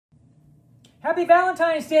Happy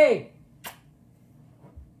Valentine's Day!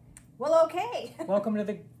 Well, okay. Welcome to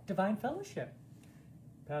the Divine Fellowship.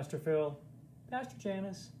 Pastor Phill, Pastor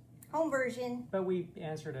Janice. Home version. But we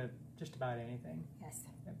answer to just about anything. Yes.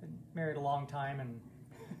 I've been married a long time, and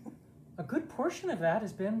a good portion of that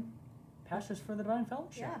has been pastors for the Divine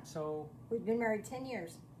Fellowship. Yeah. So we've been married 10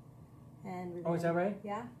 years. And we've is that right?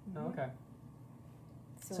 Yeah. Oh, okay.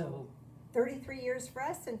 So 33 years for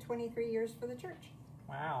us and 23 years for the church.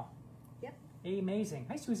 Wow. Yep. Amazing.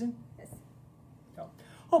 Hi, Susan. Yes. So,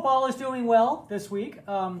 hope all is doing well this week.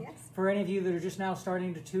 Yes. For any of you that are just now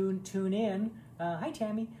starting to tune in, hi,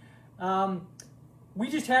 Tammy. We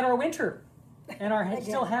just had our winter and are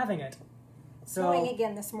still having it. Snowing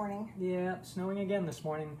again this morning. Yeah, snowing again this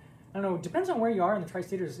morning. I don't know, it depends on where you are in the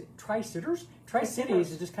Tri-Cities.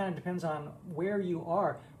 It just kind of depends on where you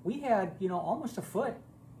are. We had, almost a foot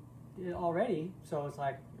already, so it's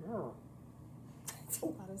like, ugh. It's a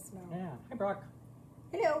lot of snow. Yeah. Hi, Brock.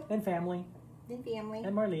 Hello. And family. And family.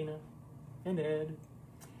 And Marlena. And Ed.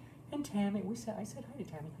 And Tammy. I said hi to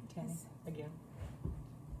Tammy. Hi, Tammy. Yes. Again.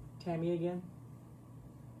 Tammy again.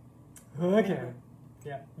 Okay.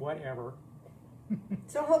 Yeah, whatever.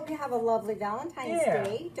 So hope you have a lovely Valentine's Yeah,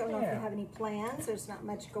 Day. Don't know if yeah. you have any plans. There's not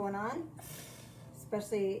much going on.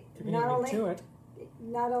 Especially Not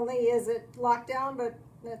only is it locked down, but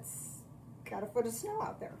it's got a foot of snow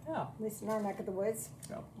out there. Yeah. At least in our neck of the woods.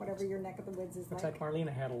 So, Whatever your neck of the woods is looks like. like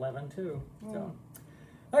Marlena had 11 too. Mm. So.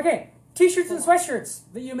 Okay, t-shirts and sweatshirts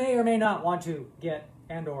that you may or may not want to get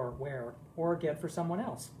and or wear or get for someone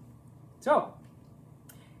else. So,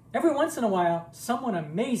 every once in a while, someone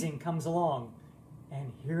amazing comes along,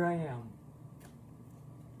 and here I am.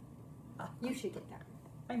 You should get that.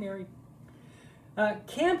 Hi, Mary.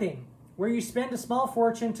 Camping, where you spend a small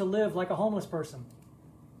fortune to live like a homeless person.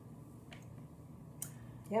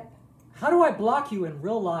 Yep. How do I block you in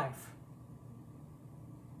real life?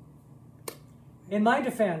 In my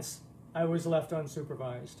defense, I was left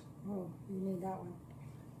unsupervised. Oh, you need that one.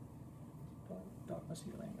 Dog must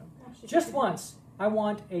be laying down. Oh, she Just should- once, I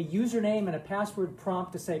want a username and a password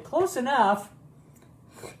prompt to say, close enough.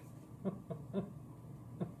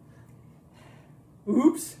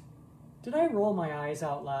 Oops. Did I roll my eyes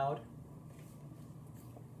out loud?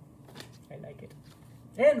 I like it.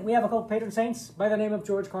 And we have a couple patron saints by the name of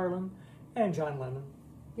George Carlin and John Lennon.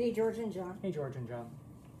 Hey, George and John. Hey, George and John.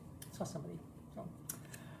 Saw somebody. So.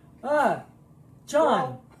 John.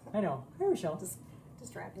 Well, I know. Hi, Rochelle. Just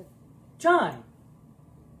distracted. John.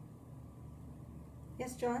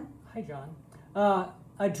 Yes, John? Hi, John.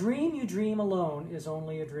 A dream you dream alone is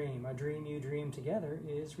only a dream. A dream you dream together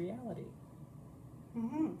is reality.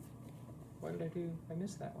 Mm-hmm. What did I do? I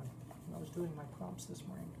missed that one. I was doing my prompts this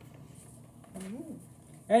morning. Mm-hmm.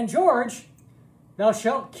 And George, thou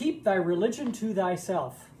shalt keep thy religion to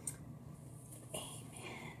thyself. Amen.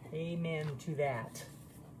 Amen to that.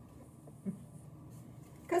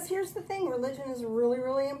 Because here's the thing, religion is really,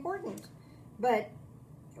 really important. But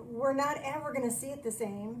we're not ever going to see it the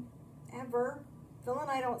same. Ever. Phil and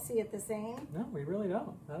I don't see it the same. No, we really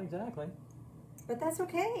don't. Not exactly. But that's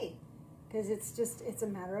okay. Because it's a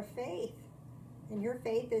matter of faith. And your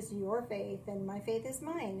faith is your faith, and my faith is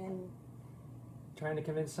mine. And Trying to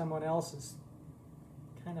convince someone else is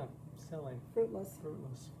kind of silly. fruitless.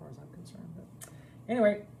 Fruitless, as far as I'm concerned. But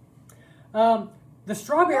anyway, the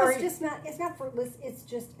strawberry... No, it's not fruitless, it's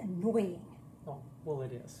just annoying. Oh, well,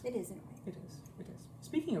 it is. It is annoying. It is. It is.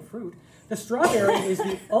 Speaking of fruit, the strawberry is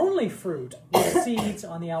the only fruit with seeds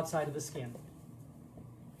on the outside of the skin.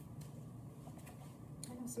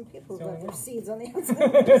 I know some people who So, have yeah. their seeds on the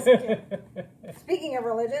outside of their skin. Speaking of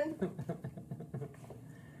religion,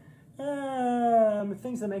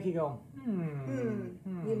 things that make you go,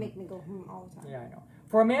 you make me go all the time. Yeah, I know.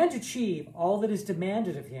 For a man to achieve all that is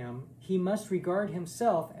demanded of him, he must regard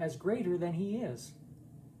himself as greater than he is.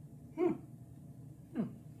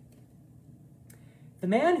 The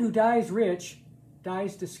man who dies rich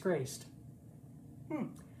dies disgraced.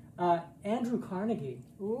 Andrew Carnegie.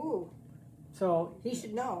 Ooh, So he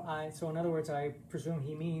should know. So in other words, I presume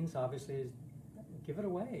he means, obviously, is give it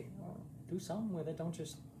away. Or do something with it. Don't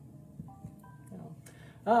just,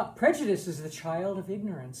 prejudice is the child of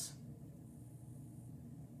ignorance.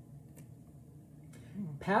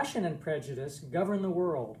 Passion and prejudice govern the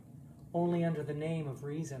world only under the name of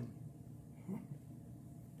reason.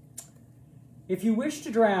 If you wish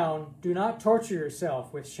to drown, do not torture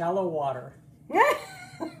yourself with shallow water.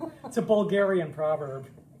 It's a Bulgarian proverb.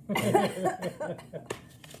 I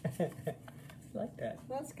like that.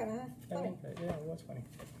 That's kind of I funny. like that. Yeah, it was funny.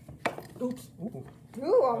 Oops. Ooh,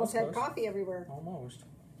 Ooh, almost That had was close. coffee everywhere. Almost.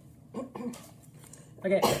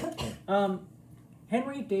 Okay.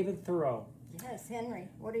 Henry David Thoreau. Yes, Henry,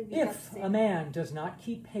 what have you got to If say? a man does not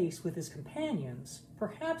keep pace with his companions,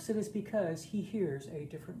 perhaps it is because he hears a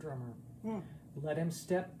different drummer. Let him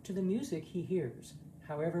step to the music he hears,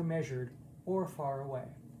 however measured or far away.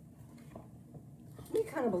 We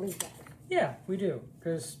kind of believe that. Yeah, we do,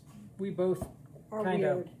 because we both Are kind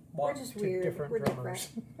of weird. walk We're just to weird. different We're drummers.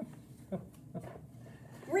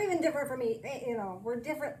 We're even different from me. You know, we're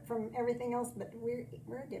different from everything else, but we're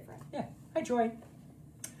different. Yeah. Hi, Joy.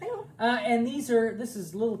 I know. And this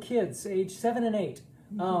is little kids, age 7 and 8.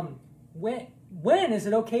 When is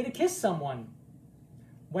it okay to kiss someone?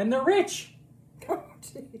 When they're rich. Oh,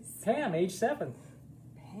 jeez. Pam, age 7.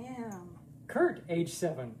 Pam. Kurt, age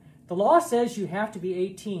 7. The law says you have to be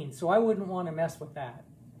 18, so I wouldn't want to mess with that.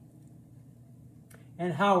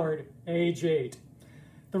 And Howard, age 8.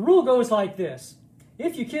 The rule goes like this.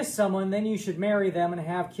 If you kiss someone, then you should marry them and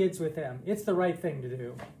have kids with them. It's the right thing to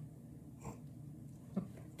do.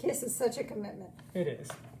 Kiss is such a commitment. It is.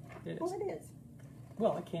 It is. Well, it is.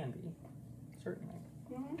 Well, it can be. Certainly.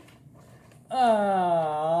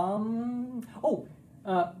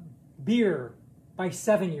 Beer by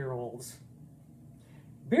 7-year-olds.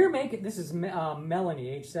 This is Melanie,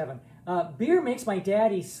 age 7. Beer makes my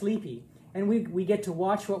daddy sleepy, and we get to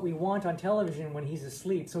watch what we want on television when he's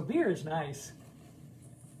asleep, so beer is nice.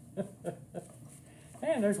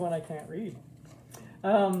 And there's one I can't read.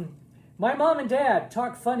 My mom and dad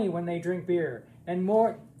talk funny when they drink beer, and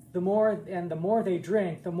the more they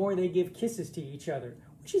drink, the more they give kisses to each other,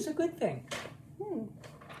 which is a good thing.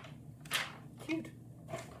 Cute.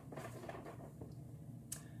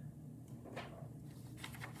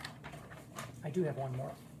 I do have one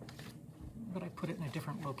more, but I put it in a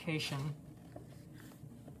different location.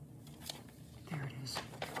 There it is.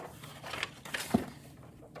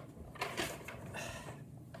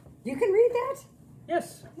 You can read that?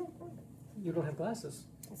 Yes. You don't have glasses.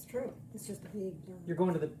 That's true. It's just a big. You're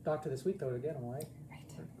going to the doctor this week, though, to get them, right? Right.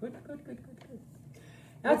 Good.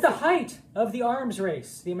 At the height of the arms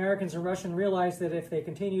race, the Americans and Russians realized that if they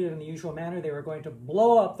continued in the usual manner, they were going to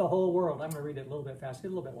blow up the whole world. I'm going to read it a little bit fast, a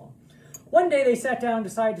little bit long. One day they sat down and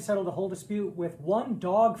decided to settle the whole dispute with one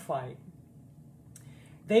dog fight.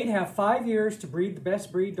 They'd have 5 years to breed the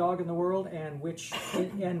best breed dog in the world, and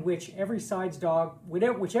whichever side's dog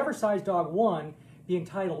won, be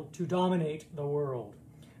entitled to dominate the world.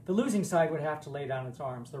 The losing side would have to lay down its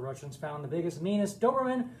arms. The Russians found the biggest, meanest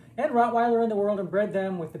Doberman and Rottweiler in the world and bred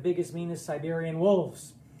them with the biggest, meanest Siberian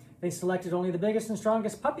wolves. They selected only the biggest and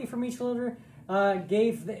strongest puppy from each litter,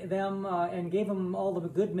 gave them all the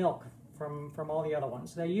good milk from all the other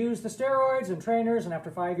ones. They used the steroids and trainers, and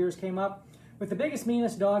after 5 years came up with the biggest,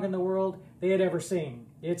 meanest dog in the world they had ever seen.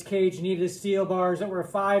 Its cage needed steel bars that were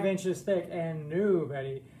 5 inches thick, and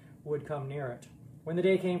nobody would come near it. When the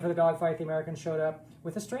day came for the dogfight, the Americans showed up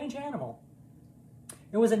with a strange animal.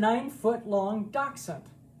 It was a 9-foot-long dachshund.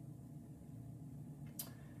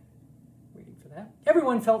 Waiting for that.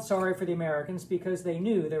 Everyone felt sorry for the Americans because they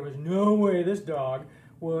knew there was no way this dog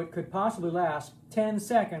could possibly last 10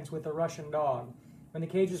 seconds with the Russian dog. When the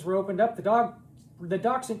cages were opened up, the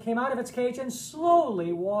dachshund came out of its cage and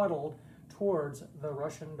slowly waddled towards the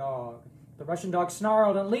Russian dog. The Russian dog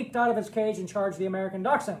snarled and leaped out of its cage and charged the American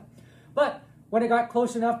dachshund. But when it got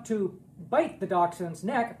close enough to bite the dachshund's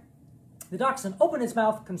neck, the dachshund opened its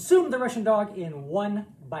mouth, consumed the Russian dog in one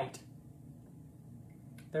bite.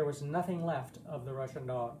 There was nothing left of the Russian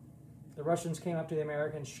dog. The Russians came up to the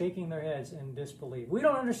Americans, shaking their heads in disbelief. We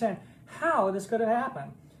don't understand how this could have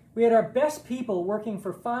happened. We had our best people working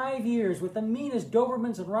for 5 years with the meanest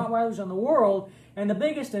Dobermans and Rottweilers in the world and the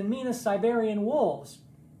biggest and meanest Siberian wolves.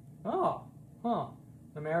 Oh, the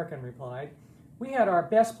American replied. We had our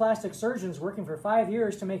best plastic surgeons working for 5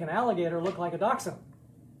 years to make an alligator look like a dachshund.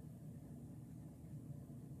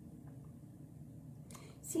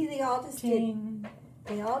 See, they all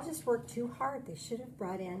just worked too hard. They should have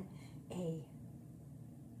brought in a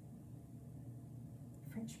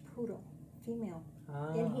French poodle, female,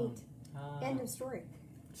 in heat. End of story.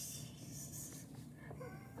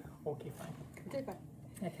 Okay, fine. Okay, fine.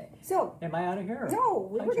 Okay. So, am I out of here? No,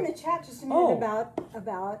 we were going to chat just a minute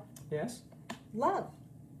about yes, love.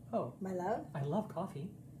 Oh, My love. I love coffee.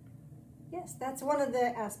 Yes, that's one of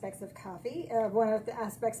the aspects of coffee. One of the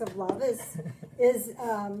aspects of love is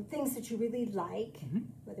things that you really like,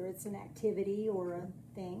 whether it's an activity or a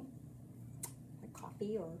thing, like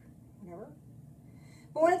coffee or whatever.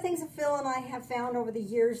 But one of the things that Phil and I have found over the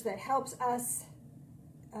years that helps us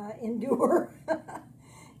endure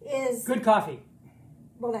is good coffee.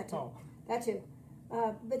 Well, that too. Oh. That too.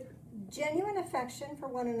 But genuine affection for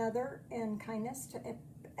one another and kindness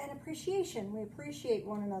and appreciation. We appreciate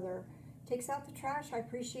one another takes out the trash. I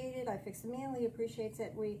appreciate it. I fix the meal. He appreciates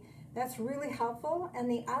it. That's really helpful. And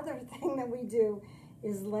the other thing that we do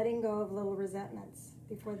is letting go of little resentments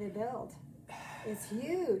before they build. It's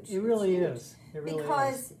huge. It really is. It really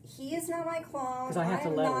because he is not my clone. Because I have to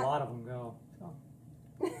let a lot of them go. So.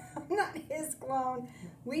 I'm not his clone.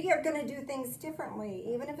 We are going to do things differently.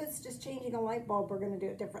 Even if it's just changing a light bulb, we're going to do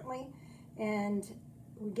it differently. And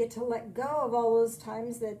we get to let go of all those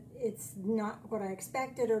times that it's not what I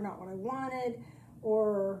expected or not what I wanted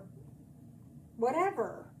or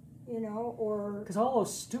whatever, or... Because all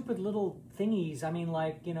those stupid little thingies, I mean,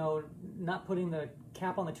 like, not putting the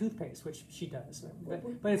cap on the toothpaste, which she does.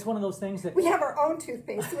 But it's one of those things that... We have our own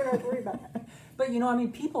toothpaste. We don't have to worry about that. But,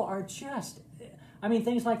 people are just...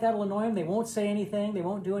 things like that will annoy them. They won't say anything. They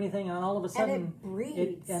won't do anything. And then all of a sudden... And it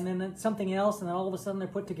breeds. And then it's something else. And then all of a sudden they're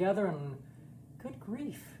put together and... Good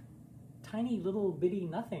grief. Tiny little bitty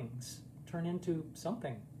nothings turn into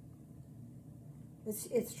something.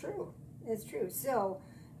 It's true. It's true. So,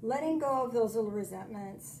 letting go of those little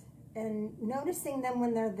resentments and noticing them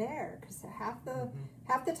when they're there, because half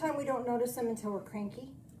the time we don't notice them until we're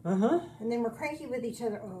cranky, and then we're cranky with each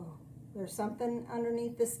other. Oh, there's something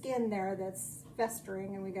underneath the skin there that's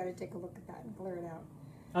festering, and we got to take a look at that and clear it out.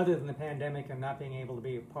 Other than the pandemic and not being able to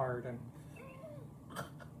be apart and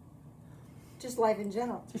just life in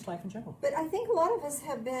general. Just life in general. But I think a lot of us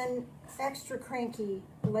have been extra cranky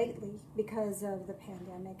lately because of the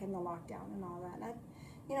pandemic and the lockdown and all that.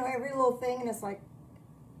 Every little thing, and it's like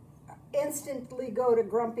instantly go to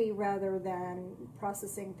grumpy rather than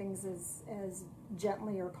processing things as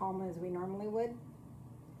gently or calm as we normally would.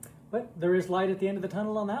 But there is light at the end of the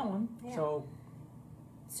tunnel on that one. Yeah.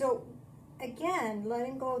 So again,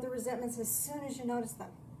 letting go of the resentments as soon as you notice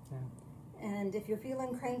them. Yeah. And if you're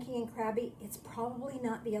feeling cranky and crabby, it's probably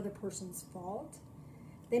not the other person's fault.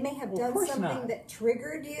 They may have done something that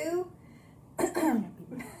triggered you. Can't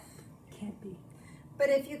be. But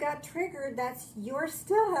if you got triggered, that's your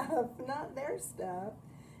stuff, not their stuff.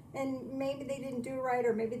 And maybe they didn't do right,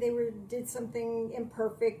 or maybe they did something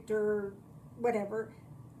imperfect or whatever.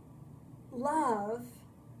 Love,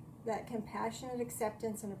 that compassionate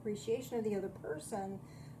acceptance and appreciation of the other person,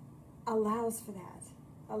 allows for that,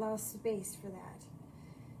 allows space for that.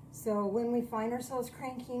 So when we find ourselves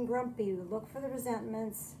cranky and grumpy, we look for the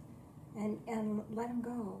resentments and let them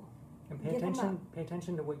go. And pay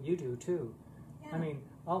attention to what you do too. Yeah. I mean,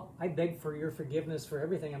 I beg for your forgiveness for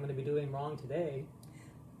everything I'm going to be doing wrong today.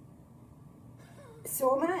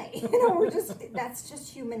 So am I. That's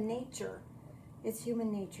just human nature. It's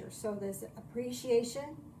human nature. So there's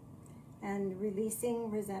appreciation and releasing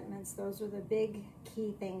resentments. Those are the big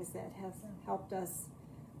key things that have helped us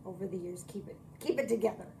over the years keep it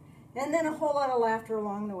together. And then a whole lot of laughter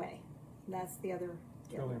along the way. That's the other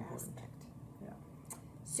really aspect. Yeah.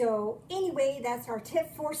 So anyway, that's our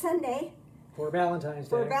tip for Sunday. For Valentine's Day.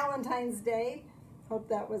 For Valentine's Day. Hope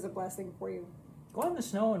that was a blessing for you. Go out in the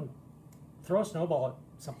snow and throw a snowball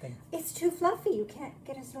at something. It's too fluffy. You can't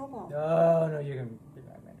get a snowball. No, you can.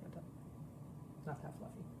 Not that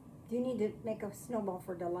fluffy. You need to make a snowball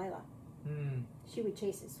for Delilah. She would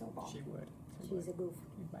chase a snowball. She would. She's a goof.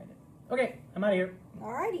 You'd bite it. Okay, I'm out of here.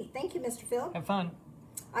 Alrighty. Thank you, Mr. Phill. Have fun.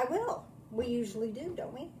 I will. We usually do,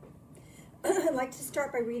 don't we? I'd like to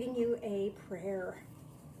start by reading you a prayer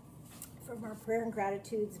from our Prayer and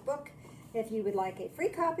Gratitudes book. If you would like a free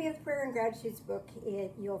copy of the Prayer and Gratitudes book,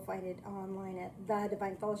 you'll find it online at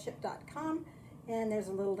thedivinefellowship.com, and there's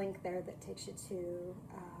a little link there that takes you to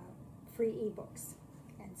free ebooks.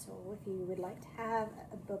 And so if you would like to have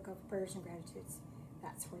a book of prayers and gratitudes,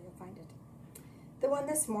 that's where you'll find it. The one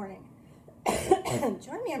this morning.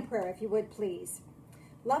 Join me in prayer if you would, please.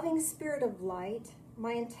 Loving Spirit of light,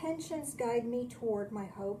 my intentions guide me toward my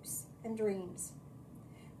hopes and dreams.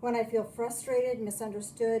 When I feel frustrated,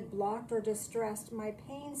 misunderstood, blocked, or distressed, my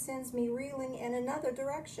pain sends me reeling in another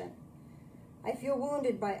direction. I feel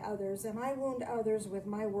wounded by others, and I wound others with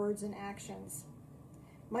my words and actions.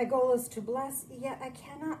 My goal is to bless, yet I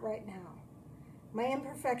cannot right now. My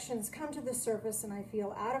imperfections come to the surface, and I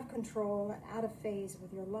feel out of control and out of phase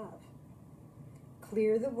with your love.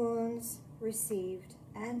 Clear the wounds received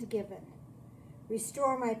and given.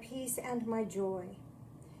 Restore my peace and my joy.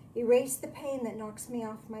 Erase the pain that knocks me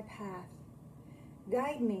off my path.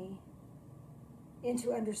 Guide me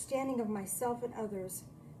into understanding of myself and others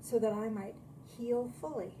so that I might heal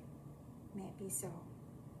fully. May it be so.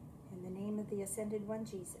 In the name of the Ascended One,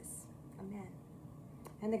 Jesus. Amen.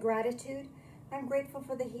 And the gratitude, I'm grateful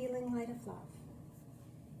for the healing light of love.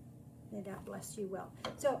 May God bless you well.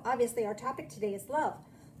 So obviously our topic today is love.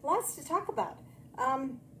 Lots to talk about.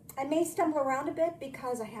 I may stumble around a bit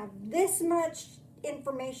because I have this much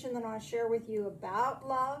information that I'll share with you about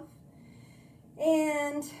love.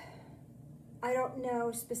 And I don't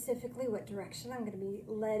know specifically what direction I'm going to be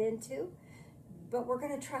led into, but we're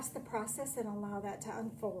going to trust the process and allow that to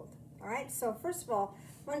unfold. All right, so first of all,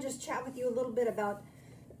 I want to just chat with you a little bit about,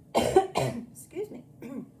 excuse me,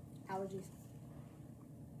 allergies.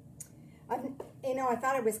 I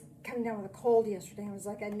thought I was coming down with a cold yesterday. I was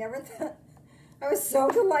like, I never thought, I was so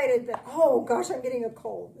delighted that, oh gosh, I'm getting a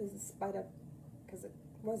cold, in spite of, because it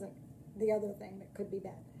wasn't the other thing that could be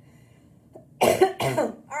bad.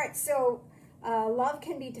 All right, so love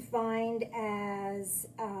can be defined as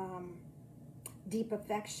deep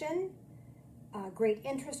affection, great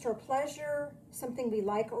interest or pleasure, something we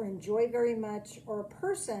like or enjoy very much, or a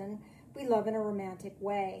person we love in a romantic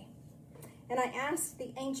way. And I asked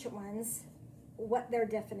the ancient ones what their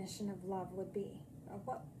definition of love would be,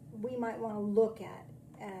 what we might want to look at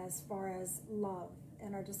as far as love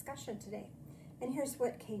in our discussion today. And here's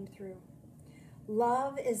what came through.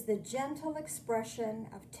 Love is the gentle expression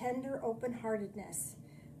of tender open-heartedness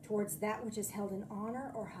towards that which is held in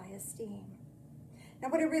honor or high esteem. Now,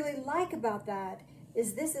 what I really like about that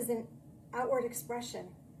is this is an outward expression.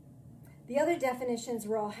 The other definitions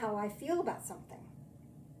were all how I feel about something.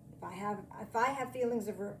 If I have feelings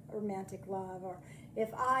of romantic love, or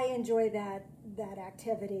if I enjoy that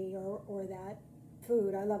activity or that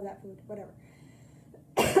food, I love that food, whatever.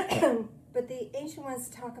 But the ancient ones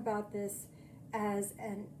talk about this as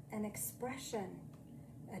an expression,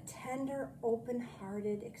 a tender,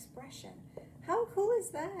 open-hearted expression. How cool is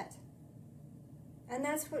that? And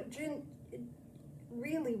that's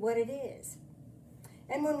really what it is.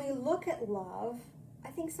 And when we look at love, I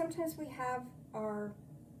think sometimes we have our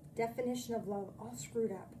definition of love all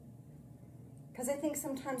screwed up. Because I think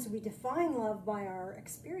sometimes we define love by our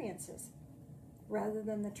experiences rather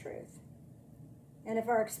than the truth. And if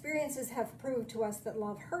our experiences have proved to us that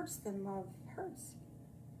love hurts, then love hurts.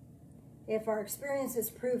 If our experiences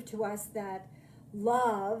prove to us that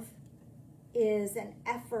love is an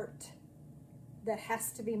effort that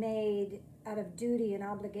has to be made out of duty and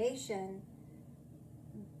obligation,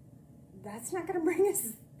 that's not going to bring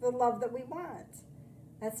us the love that we want.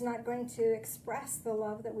 That's not going to express the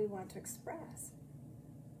love that we want to express.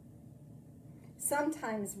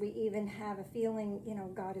 Sometimes we even have a feeling,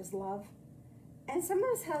 God is love. And some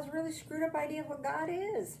of us has a really screwed up idea of what God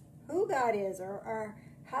is, who God is, or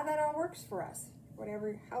how that all works for us.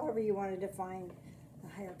 However you want to define the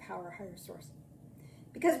higher power, higher source.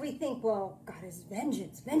 Because we think, well, God is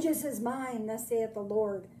vengeance. Vengeance is mine, thus saith the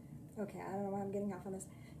Lord. Okay, I don't know why I'm getting off on this.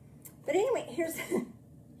 But anyway, here's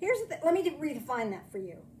let me redefine that for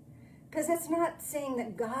you. Because it's not saying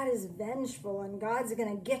that God is vengeful and God's going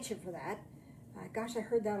to get you for that. Gosh, I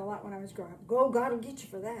heard that a lot when I was growing up. Go, God will get you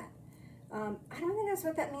for that. I don't think that's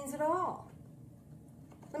what that means at all.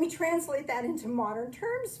 Let me translate that into modern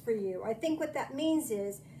terms for you. I think what that means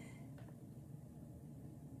is,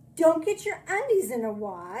 don't get your undies in a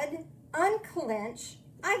wad, unclench,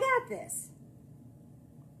 I got this.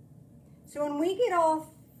 So when we get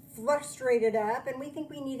all frustrated up and we think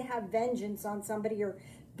we need to have vengeance on somebody or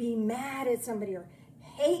be mad at somebody or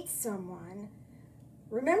hate someone,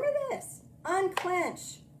 remember this,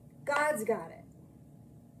 unclench, God's got it.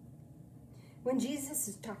 When Jesus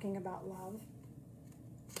is talking about love,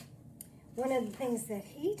 one of the things that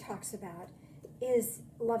he talks about is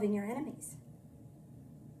loving your enemies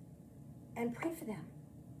and pray for them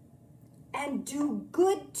and do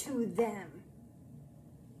good to them.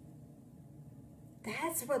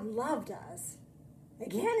 That's what love does.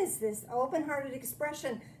 Again, it's this open-hearted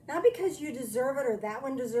expression, not because you deserve it or that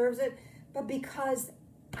one deserves it, but because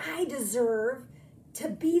I deserve to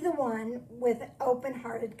be the one with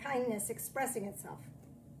open-hearted kindness expressing itself.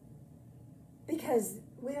 Because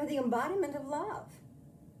we are the embodiment of love.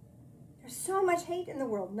 There's so much hate in the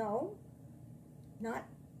world. No, not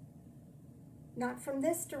from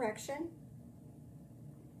this direction.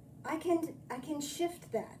 I can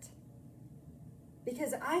shift that.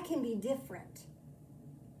 Because I can be different.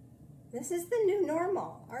 This is the new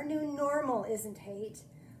normal. Our new normal isn't hate.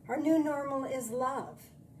 Our new normal is love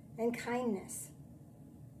and kindness.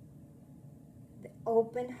 The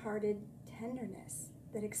open-hearted tenderness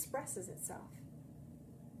that expresses itself.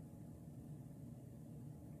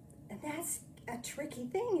 And that's a tricky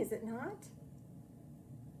thing, is it not?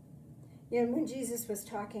 When Jesus was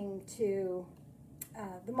talking to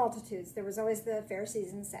the multitudes, there was always the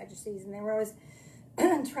Pharisees and the Sadducees, and they were always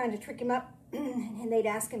trying to trick him up, and they'd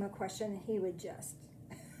ask him a question, and he would just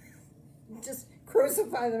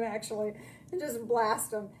crucify them, actually, and just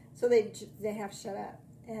blast them, so they have to shut up.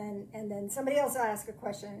 And then somebody else will ask a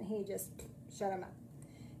question, and he just shut them up.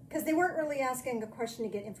 Because they weren't really asking a question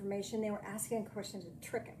to get information. They were asking a question to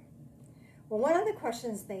trick him. Well, one of the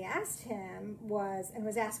questions they asked him was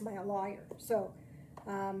asked by a lawyer. So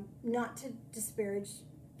not to disparage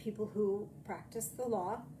people who practice the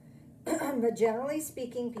law, but generally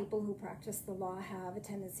speaking, people who practice the law have a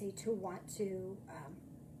tendency to want to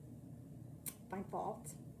find fault.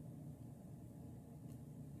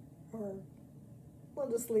 Or we'll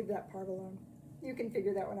just leave that part alone. You can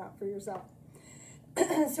figure that one out for yourself.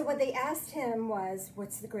 So what they asked him was,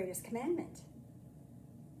 what's the greatest commandment?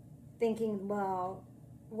 Thinking, well,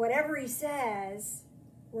 whatever he says,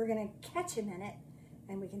 we're going to catch him in it,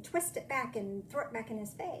 and we can twist it back and throw it back in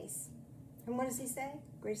his face. And what does he say?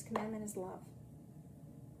 Greatest commandment is love.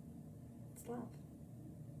 It's love.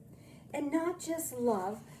 And not just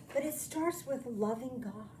love, but it starts with loving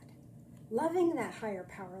God, loving that higher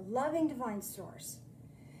power, loving divine source.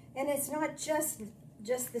 And it's not just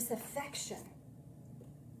this affection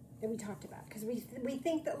that we talked about, because we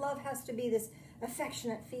think that love has to be this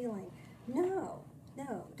affectionate feeling. No,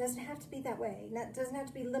 it doesn't have to be that way. It doesn't have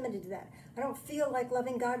to be limited to that. I don't feel like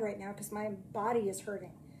loving God right now because my body is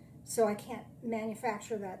hurting, so I can't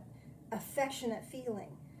manufacture that affectionate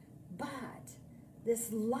feeling. But this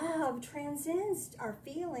love transcends our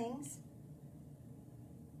feelings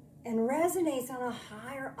and resonates on a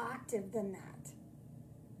higher octave than that.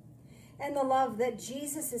 And the love that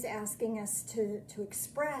Jesus is asking us to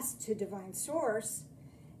express to divine source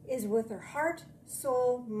is with our heart,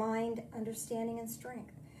 soul, mind, understanding, and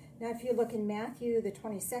strength. Now, if you look in Matthew, the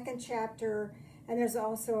 22nd chapter, and there's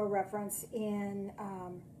also a reference in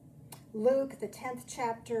Luke, the 10th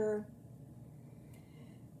chapter.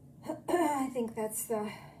 I think that's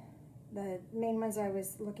the main ones I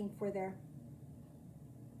was looking for there.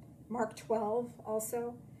 Mark 12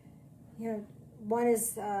 also. One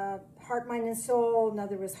is heart, mind, and soul.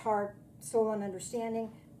 Another was heart, soul, and understanding.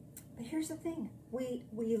 But here's the thing. We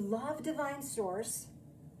love divine source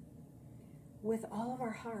with all of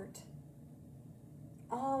our heart.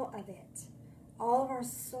 All of it. All of our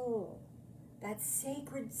soul. That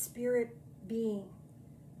sacred spirit being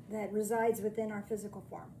that resides within our physical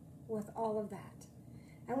form. With all of that.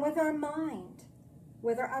 And with our mind.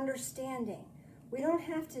 With our understanding. We don't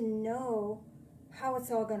have to know how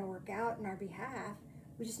it's all going to work out in our behalf.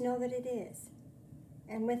 We just know that it is.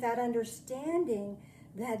 And with that understanding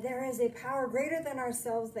that there is a power greater than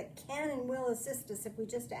ourselves that can and will assist us if we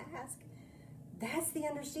just ask, that's the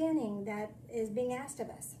understanding that is being asked of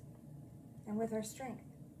us. And with our strength.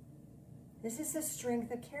 This is a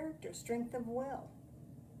strength of character, strength of will.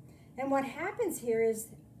 And what happens here is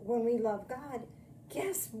when we love God,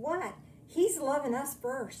 guess what? He's loving us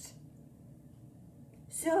first.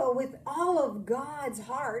 So with all of God's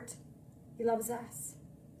heart, he loves us.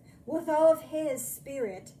 With all of his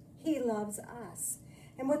spirit, he loves us.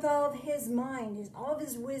 And with all of his mind, all of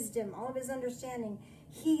his wisdom, all of his understanding,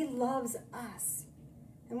 he loves us.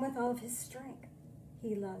 And with all of his strength,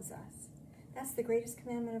 he loves us. That's the greatest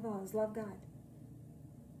commandment of all, is love God.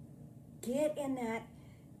 Get in that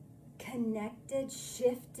connected,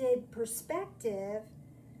 shifted perspective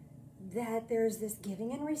that there's this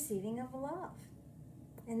giving and receiving of love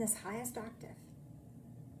in this highest octave.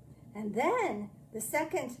 And then the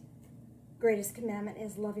second greatest commandment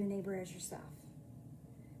is love your neighbor as yourself.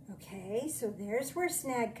 Okay, so there's where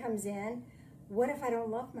snag comes in. What if I don't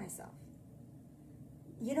love myself?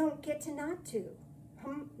 You don't get to not to.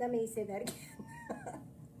 Let me say that again.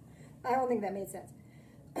 I don't think that made sense.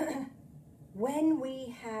 When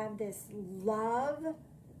we have this love,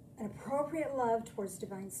 an appropriate love towards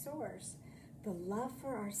divine source, the love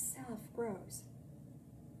for ourself grows.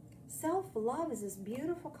 Self-love is this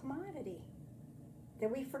beautiful commodity that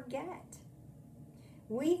we forget.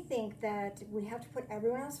 We think that we have to put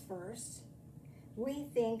everyone else first. We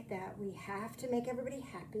think that we have to make everybody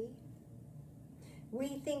happy. We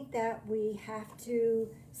think that we have to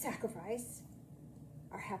sacrifice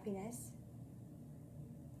our happiness.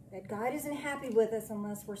 That God isn't happy with us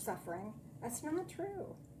unless we're suffering. That's not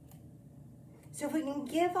true. So if we can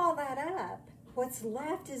give all that up, what's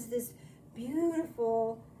left is this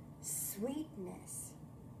beautiful sweetness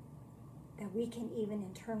that we can even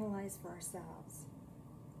internalize for ourselves.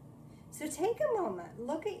 So take a moment,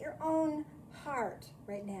 look at your own heart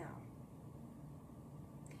right now.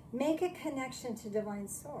 Make a connection to divine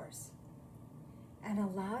source and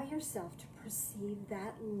allow yourself to perceive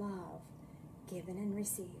that love given and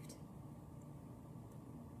received.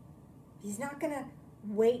 He's not going to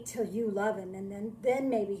wait till you love him and then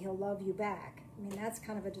maybe he'll love you back. I mean, that's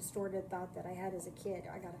kind of a distorted thought that I had as a kid.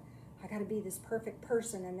 I gotta be this perfect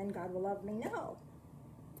person and then God will love me. No,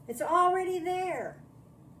 it's already there.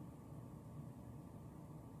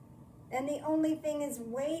 And the only thing is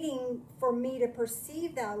waiting for me to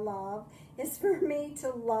perceive that love is for me to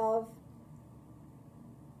love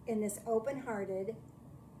in this open-hearted,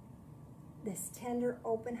 this tender,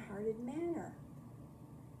 open-hearted manner.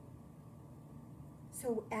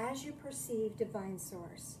 So as you perceive Divine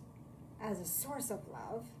Source as a source of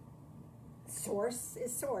love, source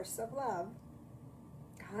is source of love.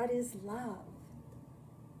 God is love.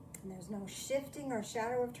 And there's no shifting or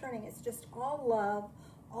shadow of turning. It's just all love,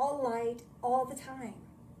 all light, all the time.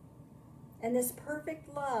 And this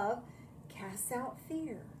perfect love casts out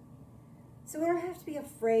fear. So we don't have to be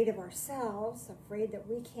afraid of ourselves, afraid that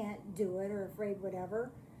we can't do it or afraid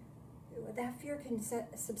whatever. That fear can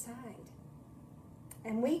subside.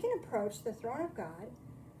 And we can approach the throne of God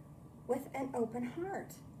with an open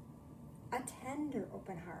heart, a tender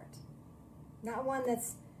open heart, not one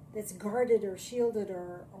that's guarded or shielded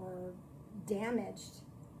or damaged,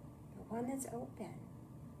 but one that's open.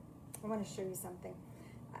 I want to show you something.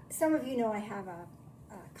 Some of you know I have a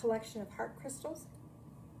collection of heart crystals.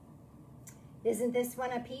 Isn't this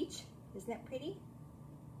one a peach? Isn't that pretty?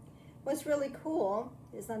 What's really cool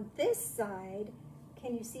is on this side,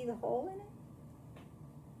 can you see the hole in it?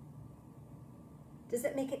 Does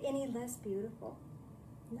it make it any less beautiful?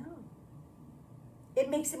 No. It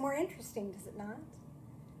makes it more interesting, does it not?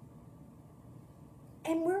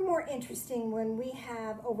 And we're more interesting when we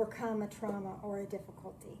have overcome a trauma or a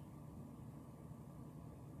difficulty.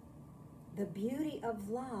 The beauty of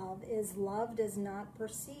love is love does not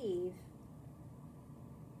perceive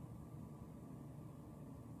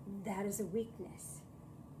that is a weakness.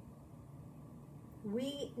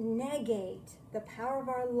 We negate the power of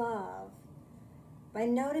our love by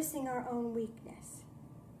noticing our own weakness.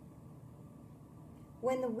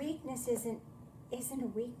 When the weakness isn't a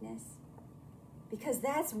weakness. Because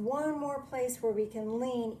that's one more place where we can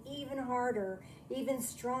lean even harder, even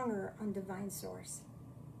stronger on Divine Source.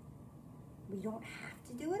 We don't have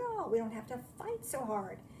to do it all. We don't have to fight so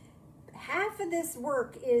hard. Half of this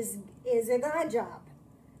work is a God job.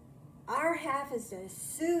 Our half is to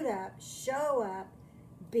suit up, show up,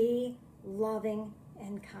 be loving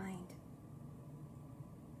and kind.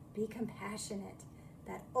 Be compassionate.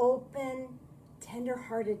 That open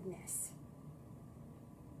tenderheartedness.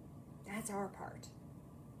 That's our part.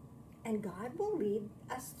 And God will lead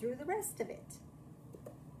us through the rest of it.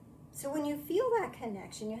 So when you feel that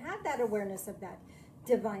connection, you have that awareness of that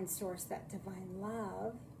Divine Source, that divine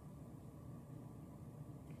love,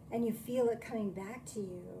 and you feel it coming back to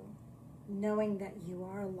you, knowing that you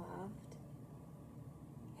are loved.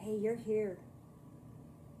 Hey, you're here.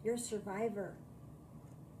 You're a survivor.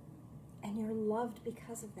 And you're loved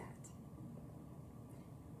because of that.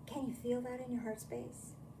 Can you feel that in your heart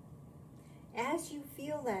space? As you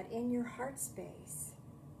feel that in your heart space,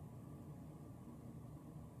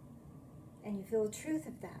 and you feel the truth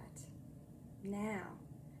of that, now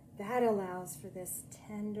that allows for this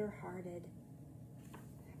tender-hearted,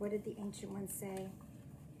 what did the ancient ones say?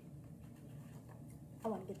 I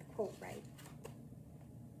want to get the quote right.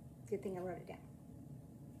 Good thing I wrote it down.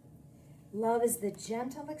 Love is the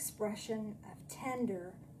gentle expression of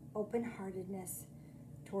tender open-heartedness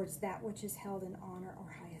towards that which is held in honor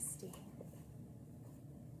or high esteem.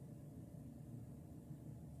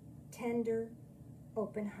 Tender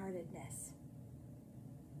open-heartedness.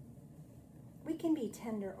 We can be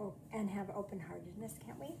tender and have open-heartedness,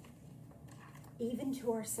 can't we? Even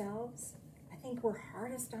to ourselves. I think we're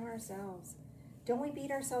hardest on ourselves. Don't we beat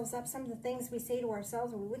ourselves up? Some of the things we say to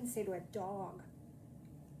ourselves, we wouldn't say to a dog.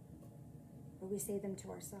 But we say them to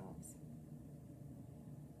ourselves.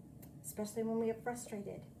 Especially when we get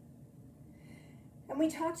frustrated. And we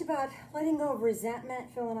talked about letting go of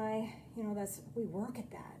resentment. Phil and I, we work at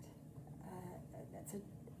that. That's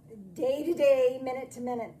a day-to-day,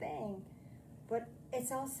 minute-to-minute thing. But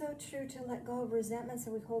it's also true to let go of resentments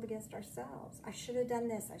that we hold against ourselves. I should have done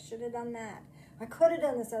this. I should have done that. I could have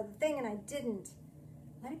done this other thing and I didn't.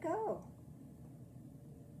 Let it go.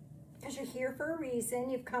 Because you're here for a reason.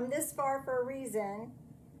 You've come this far for a reason.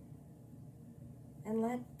 And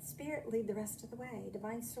let Spirit lead the rest of the way.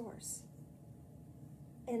 Divine Source.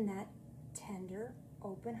 In that tender,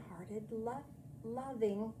 open-hearted,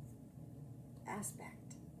 loving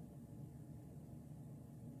aspect.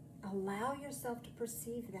 Allow yourself to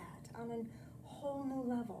perceive that on a whole new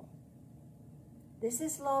level. This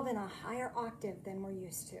is love in a higher octave than we're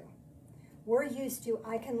used to. We're used to,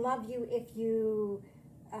 I can love you if you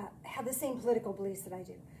have the same political beliefs that I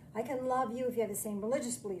do. I can love you if you have the same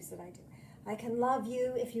religious beliefs that I do. I can love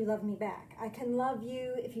you if you love me back. I can love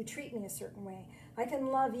you if you treat me a certain way. I can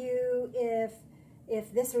love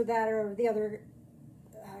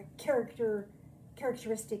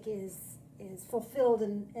characteristic is fulfilled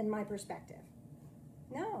in my perspective.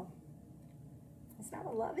 No. That's not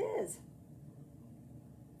what love is.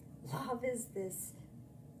 Love is this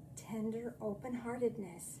tender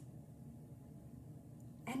open-heartedness.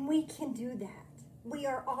 And we can do that. We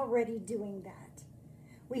are already doing that.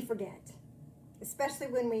 We forget. Especially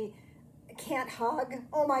when we can't hug.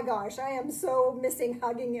 Oh my gosh, I am so missing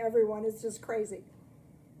hugging everyone. It's just crazy.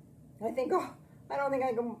 I think, oh, I don't think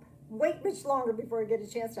I can wait much longer before I get a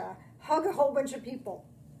chance to hug a whole bunch of people.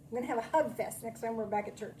 I'm going to have a hug fest next time we're back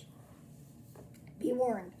at church. Be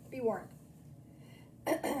warned. Be warned.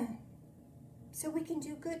 So we can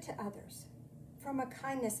do good to others from a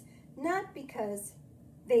kindness, not because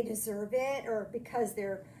they deserve it or because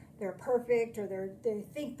they're perfect or they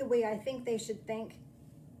think the way I think they should think.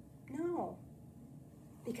 No,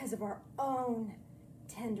 because of our own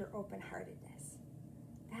tender open-heartedness.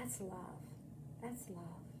 That's love. That's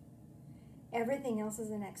love. Everything else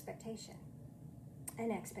is an expectation.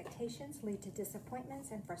 And expectations lead to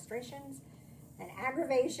disappointments and frustrations and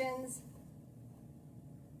aggravations.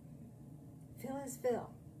 Phill is Phill.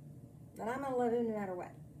 And I'm going to love him no matter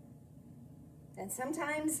what. And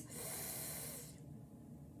sometimes,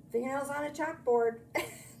 fingernails on a chalkboard.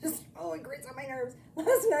 Just, oh, it grates on my nerves.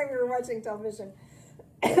 Last night we were watching television.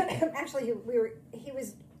 Actually, I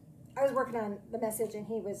was working on the message, and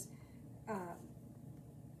he was, had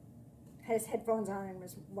his headphones on and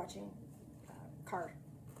was watching car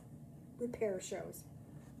repair shows,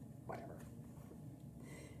 whatever.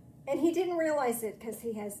 And he didn't realize it because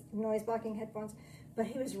he has noise-blocking headphones, but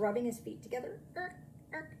he was rubbing his feet together.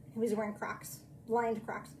 He was wearing Crocs, lined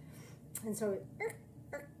Crocs. And so,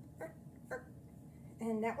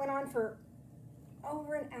 and that went on for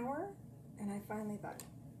over an hour, and I finally thought,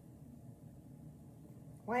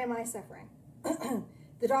 why am I suffering?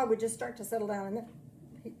 The dog would just start to settle down, and then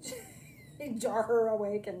he'd jar her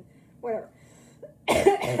awake and whatever.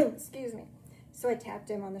 Excuse me. So I tapped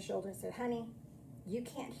him on the shoulder and said, honey, you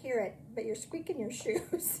can't hear it, but you're squeaking your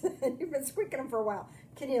shoes. You've been squeaking them for a while.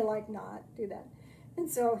 Can you, like, not do that? And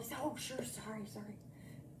so he said, oh, sure, sorry.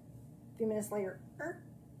 A few minutes later,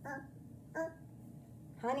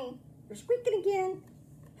 honey, you're squeaking again.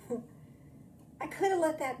 I could have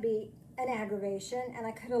let that be an aggravation, and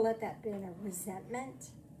I could have let that be a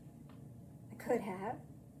resentment. I could have.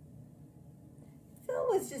 Phill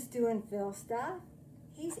was just doing Phill stuff.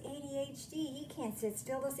 He's ADHD. He can't sit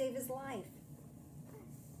still to save his life.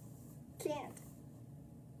 Can't.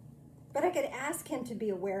 But I could ask him to be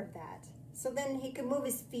aware of that. So then he could move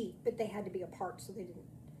his feet, but they had to be apart so they didn't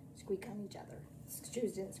squeak on each other.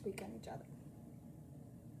 Shoes didn't squeak on each other.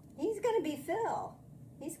 He's going to be Phill.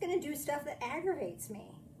 He's going to do stuff that aggravates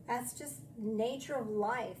me. That's just nature of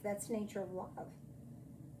life. That's nature of love.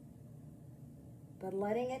 But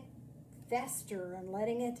letting it fester and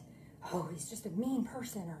letting it, oh, he's just a mean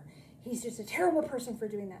person, or he's just a terrible person for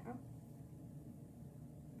doing that.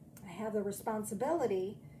 I have the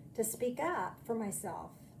responsibility to speak up for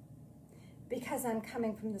myself because I'm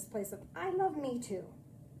coming from this place of, I love me too.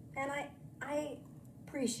 And I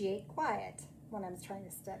appreciate quiet when I'm trying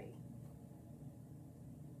to study.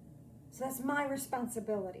 So that's my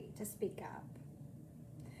responsibility to speak up.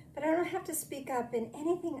 But I don't have to speak up in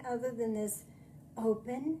anything other than this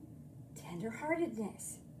open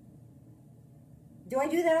tenderheartedness. Do I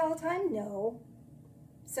do that all the time? No.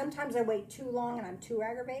 Sometimes I wait too long and I'm too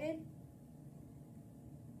aggravated.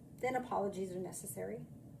 Then apologies are necessary.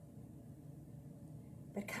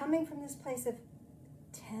 But coming from this place of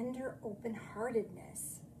tender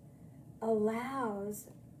open-heartedness allows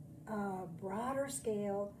a broader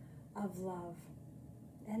scale of love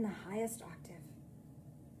and the highest octave.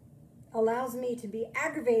 Allows me to be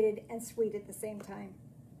aggravated and sweet at the same time.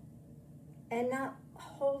 And not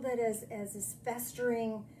hold it as this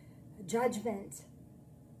festering judgment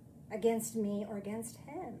against me or against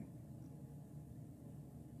him.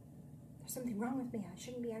 There's something wrong with me. I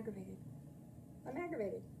shouldn't be aggravated. I'm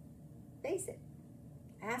aggravated. Face it.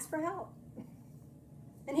 Ask for help.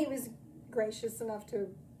 And he was gracious enough to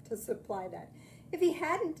supply that. If he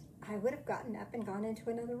hadn't, I would have gotten up and gone into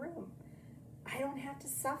another room. I don't have to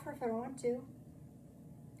suffer if I want to.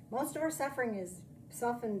 Most of our suffering is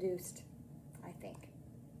self-induced, I think.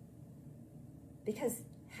 Because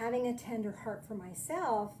having a tender heart for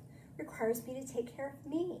myself requires me to take care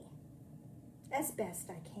of me as best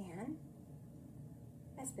I can.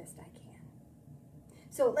 As best I can.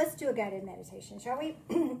 So let's do a guided meditation, shall we?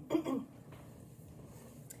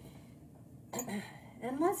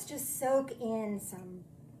 And let's just soak in some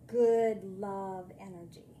good love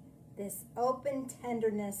energy. This open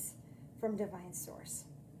tenderness from divine source.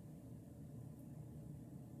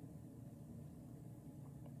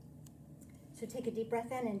 So take a deep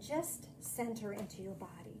breath in and just center into your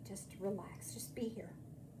body. Just relax. Just be here.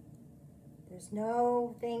 There's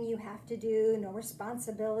no thing you have to do, no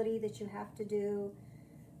responsibility that you have to do.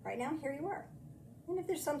 Right now, here you are. And if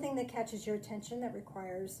there's something that catches your attention that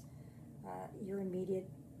requires your immediate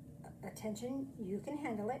attention, you can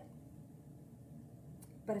handle it.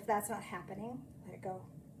 But if that's not happening, let it go.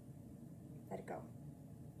 Let it go.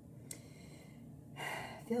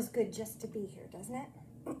 Feels good just to be here, doesn't it?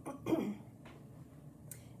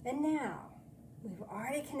 And now, we've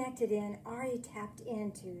already connected in, already tapped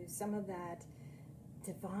into some of that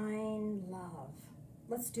divine love.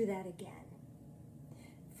 Let's do that again.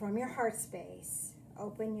 From your heart space,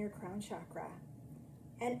 open your crown chakra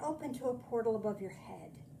and open to a portal above your head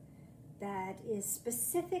that is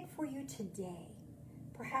specific for you today.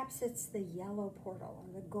 Perhaps it's the yellow portal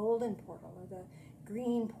or the golden portal or the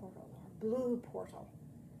green portal or blue portal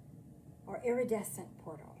or iridescent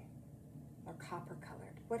portal or copper colored.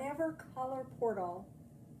 Whatever color portal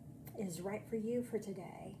is right for you for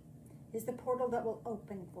today is the portal that will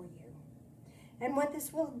open for you. And what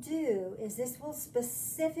this will do is this will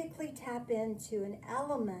specifically tap into an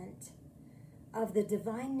element of the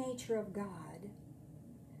divine nature of God,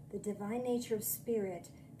 the divine nature of spirit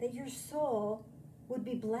that your soul would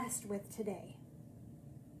be blessed with today.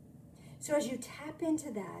 So as you tap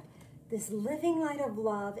into that, this living light of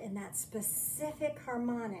love and that specific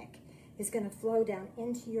harmonic is going to flow down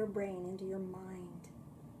into your brain, into your mind,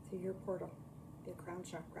 through your portal, your crown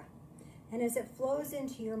chakra. And as it flows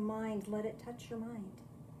into your mind, let it touch your mind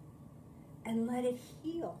and let it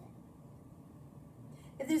heal.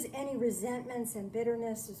 If there's any resentments and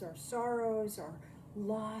bitternesses or sorrows or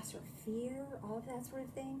loss or fear, all of that sort of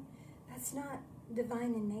thing, that's not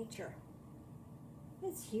divine in nature.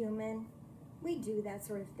 It's human. We do that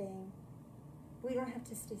sort of thing. We don't have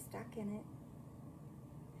to stay stuck in it.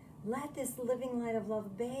 Let this living light of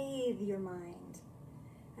love bathe your mind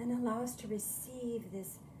and allow us to receive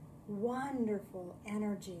this wonderful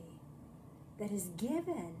energy that is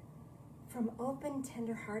given from open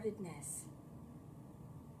tenderheartedness,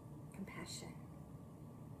 compassion.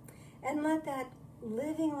 And let that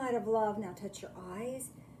living light of love now touch your eyes,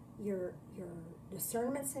 your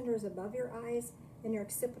discernment centers above your eyes, and your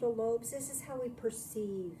occipital lobes. This is how we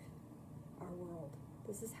perceive our world.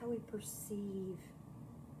 This is how we perceive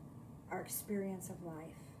our experience of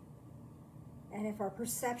life. And if our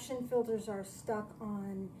perception filters are stuck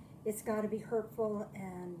on, it's got to be hurtful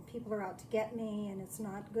and people are out to get me and it's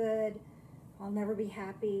not good, I'll never be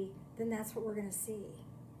happy, then that's what we're going to see.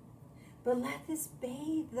 But let this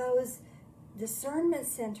bathe those discernment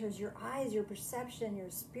centers, your eyes, your perception, your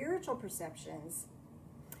spiritual perceptions,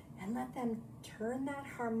 and let them turn that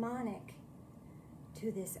harmonic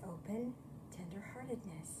to this open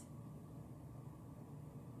tenderheartedness.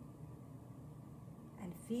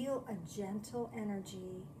 And feel a gentle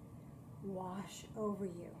energy wash over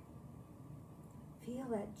you. Feel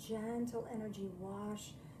that gentle energy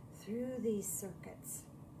wash through these circuits,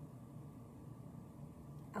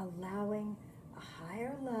 allowing a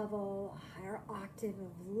higher level, a higher octave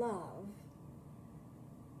of love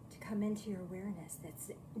to come into your awareness that's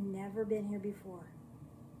never been here before.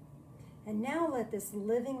 And now let this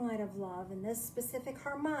living light of love and this specific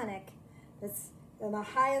harmonic that's in the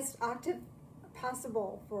highest octave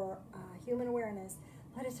possible for human awareness,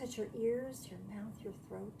 let it touch your ears, your mouth, your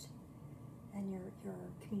throat, and your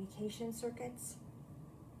communication circuits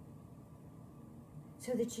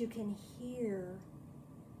so that you can hear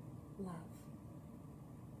love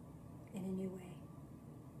in a new way.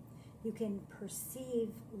 You can perceive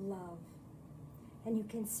love and you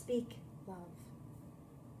can speak love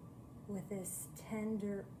with this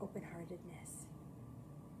tender open-heartedness.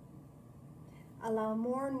 Allow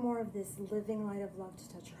more and more of this living light of love to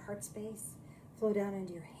touch your heart space, flow down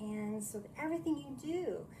into your hands, so that everything you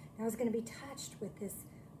do now is going to be touched with this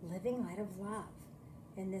living light of love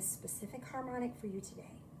and this specific harmonic for you today.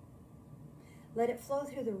 Let it flow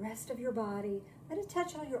through the rest of your body. Let it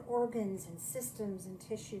touch all your organs and systems and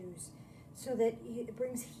tissues so that it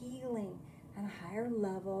brings healing and a higher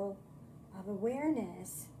level of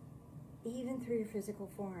awareness even through your physical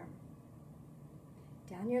form.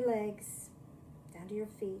 Down your legs, down to your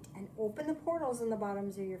feet, and open the portals in the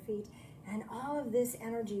bottoms of your feet, and all of this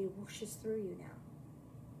energy whooshes through you now.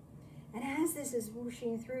 And as this is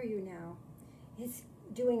whooshing through you now, it's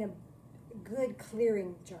doing a good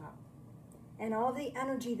clearing job. And all the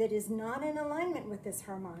energy that is not in alignment with this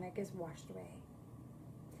harmonic is washed away.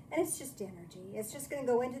 And it's just energy. It's just going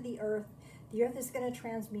to go into the earth. The earth is going to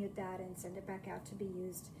transmute that and send it back out to be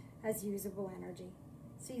used as usable energy.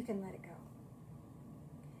 So you can let it go.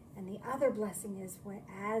 And the other blessing is when,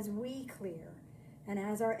 as we clear, and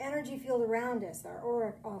as our energy field around us, our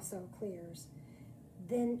aura also clears,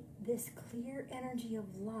 then this clear energy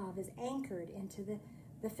of love is anchored into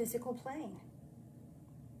the physical plane.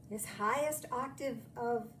 This highest octave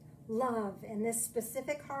of love and this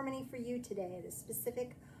specific harmony for you today, this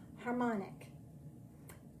specific harmonic,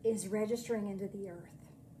 is registering into the earth.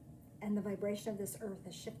 And the vibration of this earth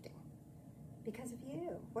is shifting because of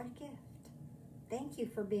you. What a gift. Thank you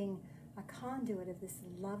for being a conduit of this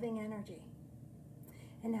loving energy.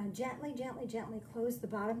 And now gently, gently, gently close the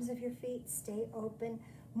bottoms of your feet. Stay open.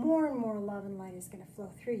 More and more love and light is going to flow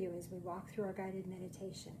through you as we walk through our guided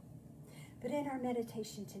meditation. But in our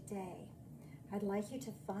meditation today, I'd like you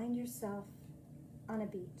to find yourself on a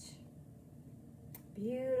beach.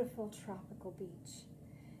 Beautiful tropical beach.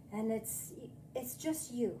 And it's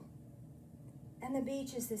just you. And the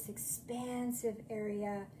beach is this expansive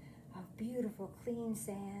area of beautiful, clean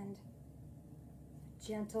sand,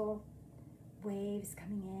 gentle waves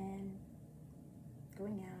coming in,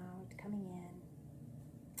 going out, coming in.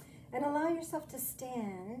 And allow yourself to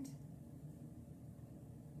stand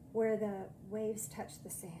where the waves touch the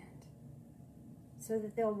sand so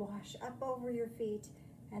that they'll wash up over your feet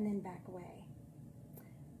and then back away.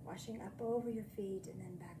 Washing up over your feet and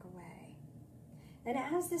then back away. And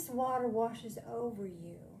as this water washes over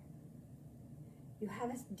you, you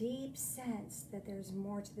have a deep sense that there's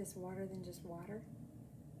more to this water than just water.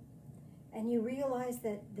 And you realize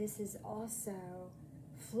that this is also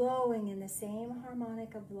flowing in the same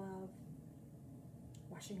harmonic of love,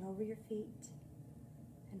 washing over your feet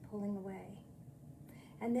and pulling away.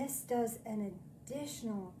 And this does an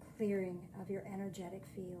additional clearing of your energetic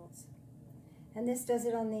fields. And this does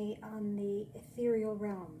it on the ethereal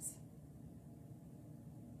realms.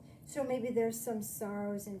 So maybe there's some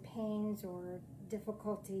sorrows and pains or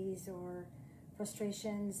difficulties or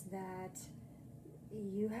frustrations that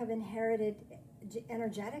you have inherited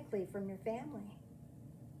energetically from your family.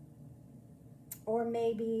 Or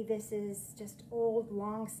maybe this is just old,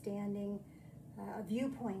 long-standing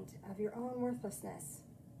viewpoint of your own worthlessness.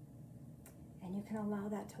 And you can allow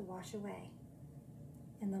that to wash away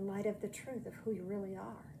in the light of the truth of who you really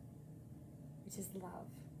are, which is love.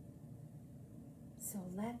 So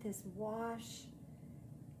let this wash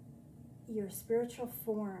your spiritual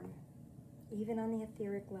form, even on the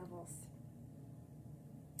etheric levels.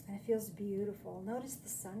 And it feels beautiful. Notice the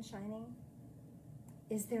sun shining.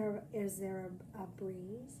 Is there a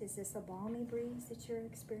breeze? Is this a balmy breeze that you're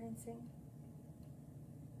experiencing?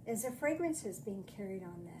 Is there fragrances being carried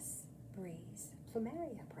on this breeze?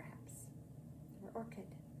 Plumeria, perhaps, or orchid.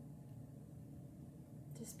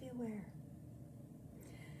 Just be aware.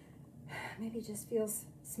 Maybe it just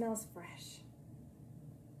smells fresh.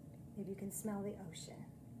 Maybe you can smell the ocean.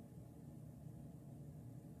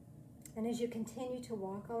 And as you continue to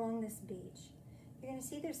walk along this beach, you're going to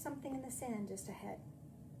see there's something in the sand just ahead.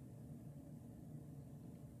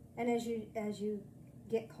 And as you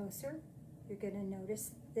get closer, you're going to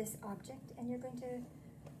notice this object and you're going to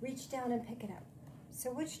reach down and pick it up.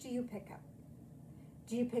 So which do you pick up?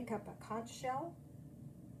 Do you pick up a conch shell,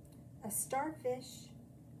 a starfish,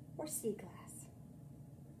 or sea glass?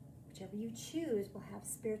 Whichever you choose will have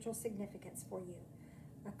spiritual significance for you.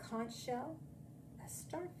 A conch shell, a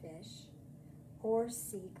starfish, or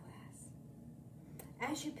sea glass.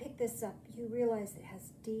 As you pick this up, you realize it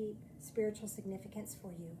has deep spiritual significance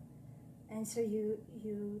for you. And so you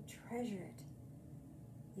treasure it.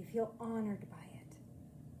 You feel honored by it.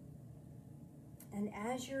 And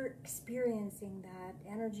as you're experiencing that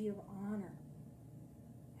energy of honor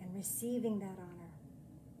and receiving that honor,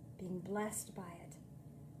 being blessed by it,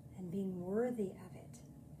 and being worthy of it,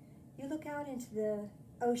 you look out into the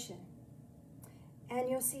ocean and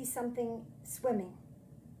you'll see something swimming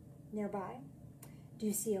nearby. Do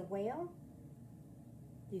you see a whale?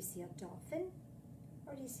 Do you see a dolphin?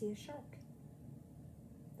 Or do you see a shark?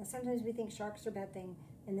 Now sometimes we think sharks are a bad thing.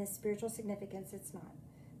 In this spiritual significance, it's not.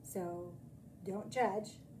 So don't judge,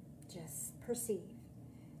 just perceive.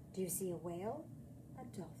 Do you see a whale, a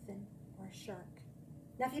dolphin, or a shark?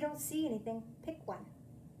 Now if you don't see anything, pick one.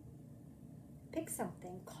 Pick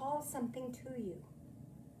something, call something to you,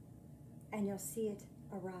 and you'll see it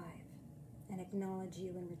arrive and acknowledge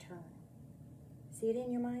you in return. See it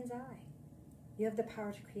in your mind's eye. You have the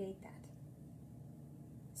power to create that.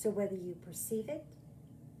 So whether you perceive it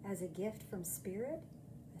as a gift from Spirit,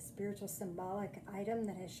 a spiritual symbolic item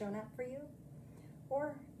that has shown up for you,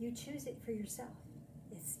 or you choose it for yourself,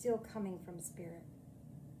 it's still coming from Spirit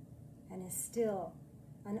and is still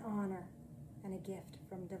an honor and a gift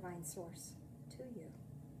from Divine Source to you.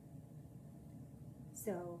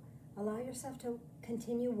 So Allow yourself to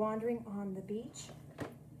continue wandering on the beach.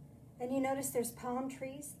 And you notice there's palm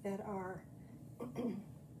trees that are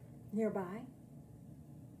nearby.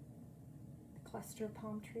 A cluster of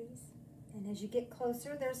palm trees. And as you get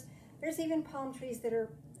closer, there's even palm trees that are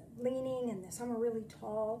leaning, and some are really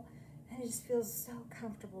tall. And it just feels so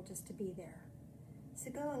comfortable just to be there. So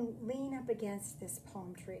go and lean up against this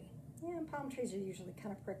palm tree. Yeah, palm trees are usually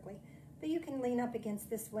kind of prickly, but you can lean up against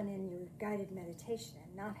this one in your guided meditation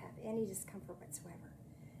and not have any discomfort whatsoever.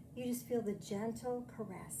 You just feel the gentle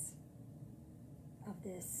caress of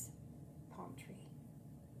this palm tree.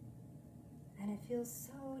 And it feels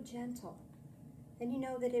so gentle. And you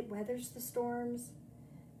know that it weathers the storms,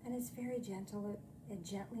 and it's very gentle. It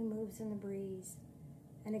gently moves in the breeze,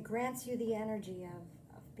 and it grants you the energy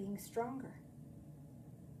of being stronger,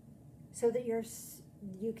 so that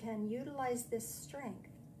you can utilize this strength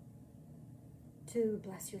to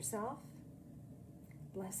bless yourself,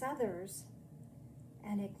 bless others,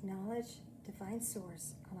 and acknowledge Divine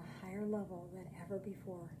Source on a higher level than ever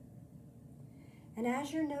before. And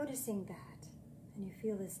as you're noticing that, and you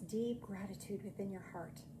feel this deep gratitude within your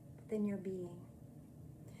heart, within your being,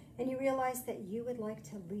 and you realize that you would like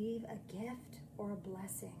to leave a gift or a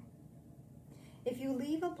blessing. If you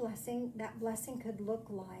leave a blessing, that blessing could look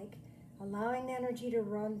like allowing the energy to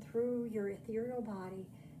run through your ethereal body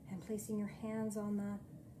and placing your hands on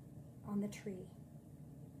the tree.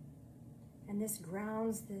 And this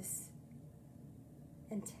grounds this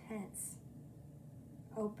intense,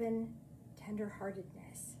 open,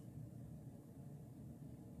 tender-heartedness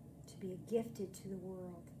to be gifted to the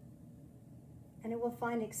world. And it will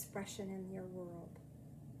find expression in your world.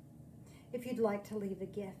 If you'd like to leave a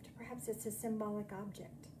gift, perhaps it's a symbolic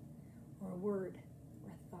object, or a word,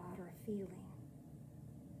 or a thought, or a feeling.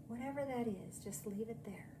 Whatever that is, just leave it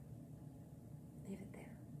there. Leave it there.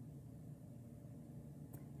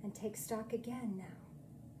 And take stock again now.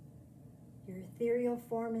 Your ethereal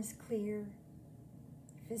form is clear.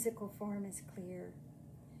 Your physical form is clear.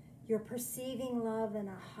 You're perceiving love in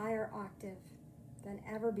a higher octave than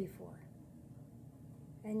ever before.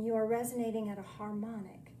 And you are resonating at a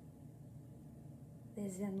harmonic that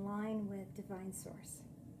is in line with Divine Source.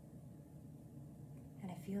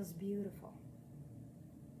 And it feels beautiful.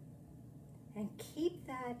 And keep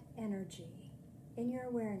that energy in your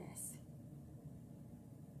awareness.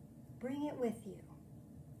 Bring it with you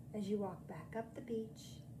as you walk back up the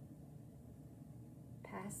beach,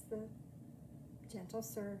 past the gentle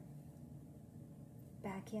surf,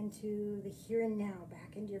 back into the here and now,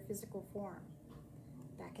 back into your physical form,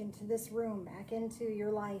 back into this room, back into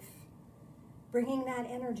your life, bringing that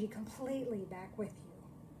energy completely back with you.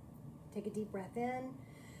 Take a deep breath in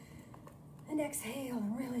and exhale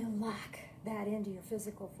and really lock that into your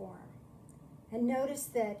physical form. And notice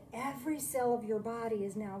that every cell of your body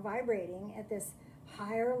is now vibrating at this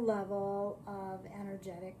higher level of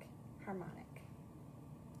energetic harmonic.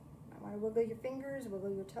 You might want to wiggle your fingers,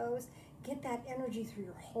 wiggle your toes. Get that energy through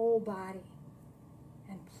your whole body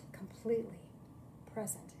and completely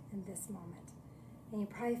present in this moment. And you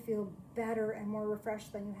probably feel better and more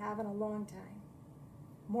refreshed than you have in a long time.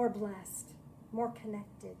 More blessed, more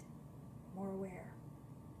connected, more aware.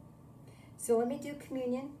 So let me do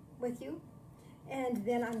communion with you, and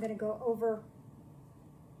then I'm going to go over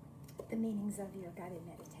the meanings of your guided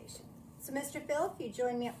meditation. So Mr. Phill, if you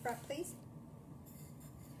join me up front, please.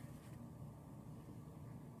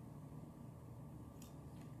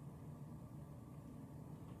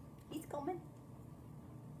 He's coming.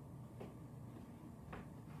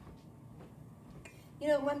 You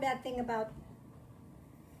know, one bad thing about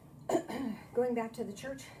going back to the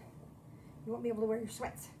church, you won't be able to wear your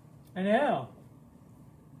sweats. I know.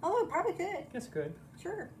 Oh, probably could. Guess good.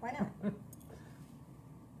 Sure, why not?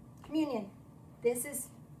 Communion. This is,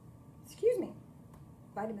 excuse me,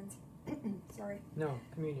 vitamins. Sorry. No,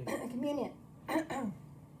 communion. Communion.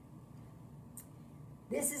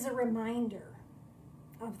 This is a reminder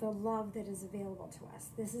of the love that is available to us.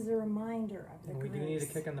 This is a reminder of the And we grace. do need a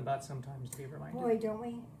kick in the butt sometimes to be reminded. Boy, don't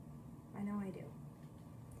we? I know I do.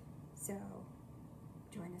 So,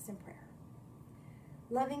 join us in prayer.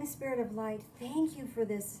 Loving Spirit of Light, thank you for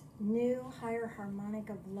this new higher harmonic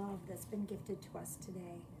of love that's been gifted to us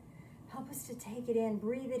today. Help us to take it in,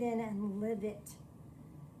 breathe it in, and live it.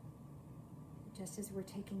 Just as we're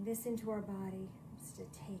taking this into our body, just to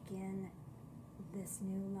take in this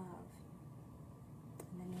new love.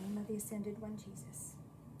 In the name of the Ascended One, Jesus.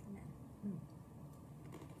 Amen.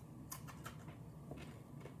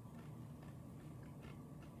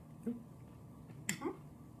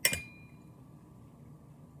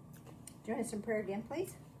 Join us in prayer again,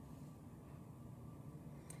 please.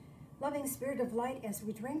 Loving loving spirit of light, as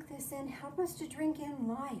we drink this in, help us to drink in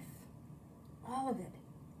life, all of it.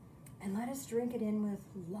 And let us drink it in with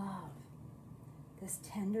love, this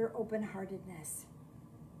tender open-heartedness.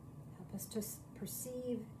 Help us to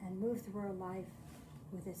perceive and move through our life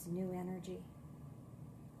with this new energy.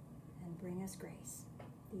 And bring us grace.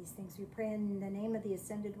 These things we pray in the name of the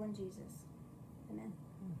Ascended One, Jesus. Amen.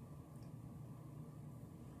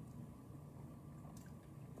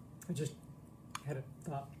 I just had a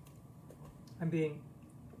thought. I'm being,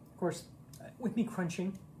 of course, with me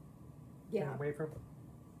crunching. Yeah. Wafer.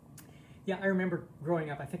 Yeah, I remember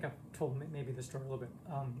growing up, I think I've told maybe this story a little bit.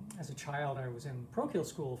 As a child, I was in parochial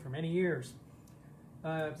school for many years.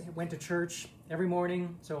 Went to church every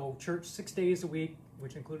morning, so church 6 days a week,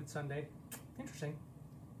 which included Sunday. Interesting.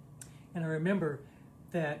 And I remember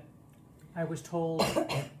that I was told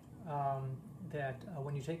that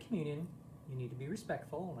when you take communion, you need to be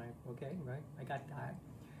respectful. And okay, right, I got that.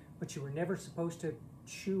 But you were never supposed to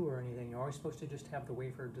chew or anything. You're always supposed to just have the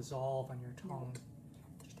wafer dissolve on your tongue.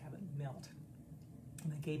 Just have it melt.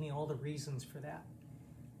 And they gave me all the reasons for that.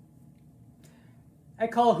 I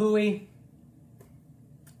call hooey.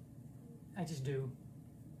 I just do.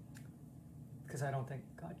 Because I don't think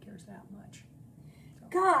God cares that much. So.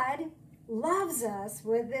 God loves us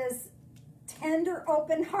with this tender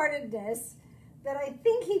open-heartedness that I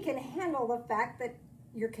think he can handle the fact that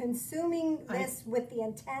you're consuming this with the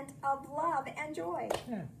intent of love and joy.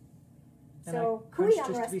 Yeah. And so, I hooey crunch on the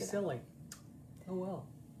just rest to be of it. silly. Oh well.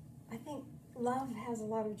 I think love has a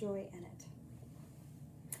lot of joy in it.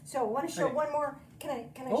 So, I want to show Okay. one more. Can I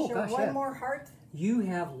Oh, show gosh, one yeah. more heart? You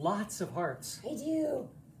have lots of hearts. I do.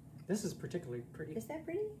 This is particularly pretty. Is that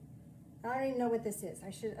pretty? I don't even know what this is. I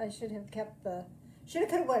should have kept the. Shoulda,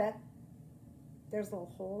 coulda, woulda. There's a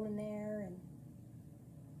little hole in there, and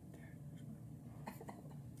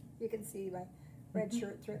you can see my red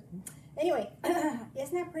shirt through it. Anyway,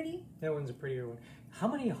 isn't that pretty? That one's a prettier one. How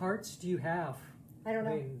many hearts do you have? I don't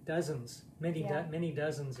know. mean, dozens, many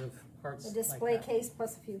dozens of hearts. A display like that. case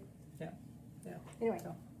plus a few. Yeah. Anyway.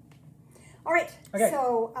 So. All right. Okay.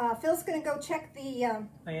 So Phil's going to go check the.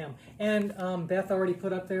 I am, and Beth already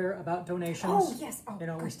put up there about donations. Oh yes. Oh, You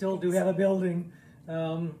know, we good, still do thanks. have a building.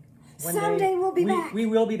 One Someday we'll be back. We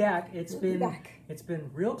will be back. It's We'll be been back. it's been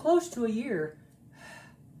real close to a year.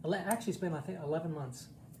 Actually, it's been I think 11 months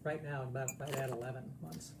right now. About at 11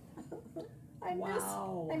 months. I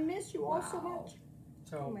miss you all so Wow. much.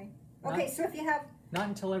 So Anyway. Okay. So if you have. not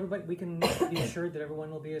until everybody we can be assured that everyone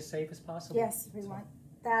will be as safe as possible. Yes, we want.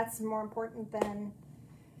 That's more important than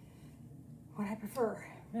what I prefer.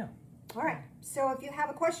 Yeah. All right. So if you have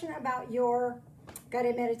a question about your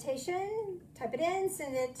guided meditation, type it in,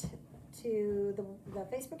 send it to the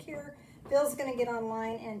Facebook here. Phil's going to get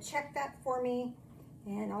online and check that for me,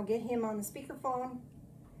 and I'll get him on the speakerphone,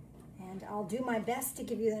 and I'll do my best to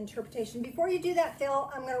give you the interpretation. Before you do that,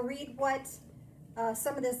 Phill, I'm going to read what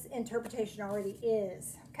some of this interpretation already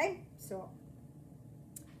is. Okay? So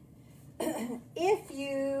if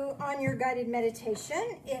you, on your guided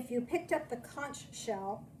meditation, if you picked up the conch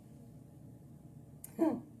shell,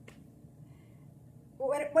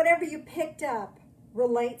 whatever you picked up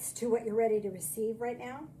relates to what you're ready to receive right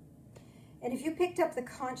now. And if you picked up the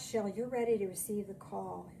conch shell, you're ready to receive the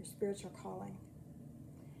call, your spiritual calling.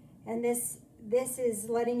 And this is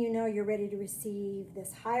letting you know you're ready to receive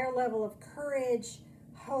this higher level of courage,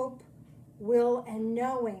 hope, will, and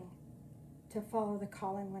knowing to follow the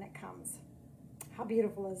calling when it comes. How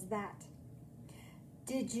beautiful is that?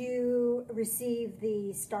 Did you receive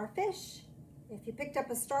the starfish? If you picked up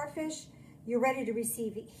a starfish, you're ready to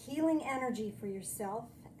receive healing energy for yourself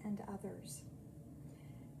and others.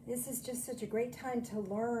 This is just such a great time to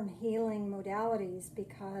learn healing modalities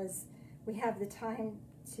because we have the time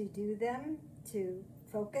to do them, to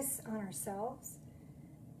focus on ourselves.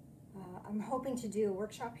 I'm hoping to do a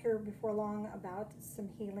workshop here before long about some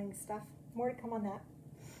healing stuff. More to come on that.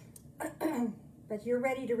 But you're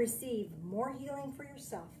ready to receive more healing for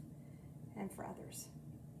yourself and for others.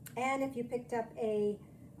 And if you picked up a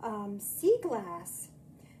sea glass,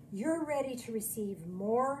 you're ready to receive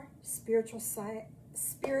more spiritual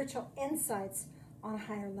insights on a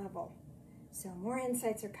higher level. So more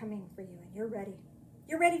insights are coming for you, and you're ready.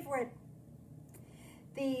 You're ready for it.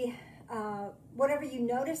 The whatever you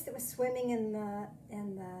noticed that was swimming in the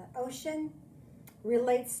ocean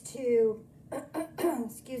relates to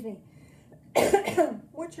excuse me,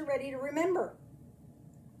 what you're ready to remember,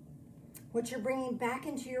 what you're bringing back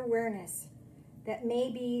into your awareness that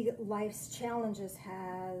maybe life's challenges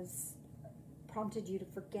has prompted you to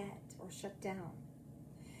forget or shut down.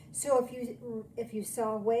 So if you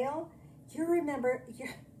saw a whale, you remember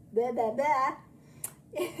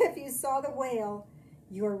if you saw the whale,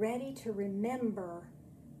 you're ready to remember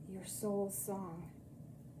your soul song.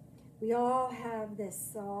 We all have this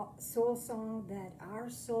soul song that our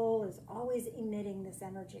soul is always emitting this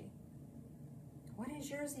energy. What is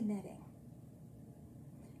yours emitting?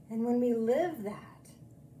 And when we live that,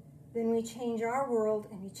 then we change our world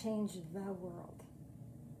and we change the world.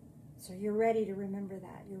 So you're ready to remember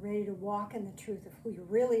that. You're ready to walk in the truth of who you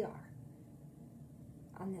really are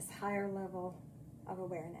on this higher level of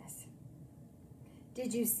awareness.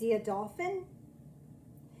 Did you see a dolphin?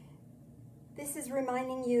 This is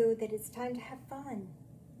reminding you that it's time to have fun.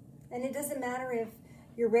 And it doesn't matter if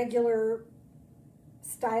your regular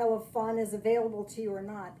style of fun is available to you or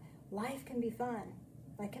not. Life can be fun.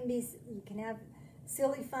 You can have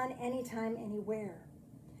silly fun anytime, anywhere.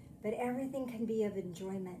 But everything can be of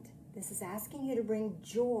enjoyment. This is asking you to bring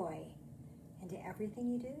joy into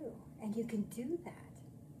everything you do. And you can do that.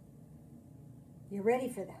 You're ready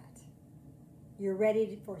for that. You're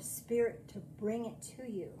ready for Spirit to bring it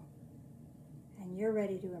to you. And you're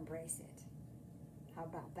ready to embrace it. How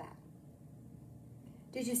about that?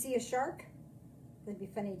 Did you see a shark? It'd be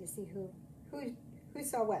funny to see who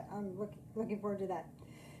saw what. I'm looking forward to that.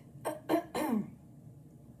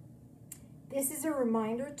 This is a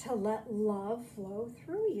reminder to let love flow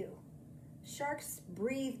through you. Sharks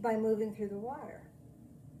breathe by moving through the water.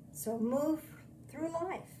 So move through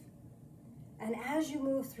life. And as you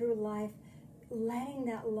move through life, letting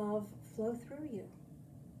that love flow through you.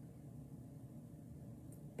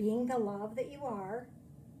 Being the love that you are,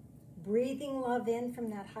 breathing love in from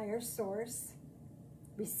that higher source,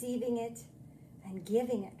 receiving it, and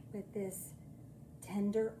giving it with this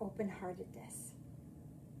tender open-heartedness.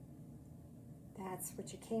 That's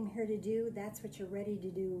what you came here to do. That's what you're ready to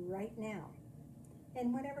do right now,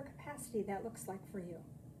 in whatever capacity that looks like for you.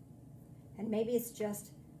 And maybe it's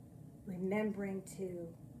just remembering to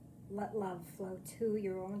let love flow to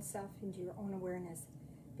your own self, into your own awareness,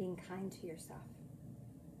 being kind to yourself.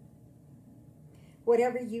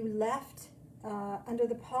 Whatever you left under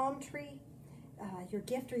the palm tree, your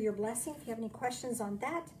gift or your blessing, if you have any questions on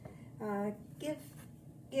that,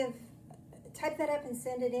 type that up and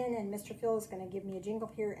send it in, and Mr. Phill is going to give me a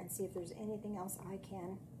jingle here and see if there's anything else I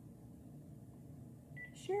can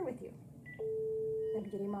share with you. Let me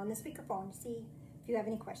get him on the speakerphone to see if you have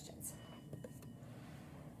any questions.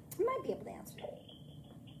 I might be able to answer it.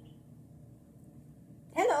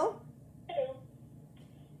 Hello. Hello.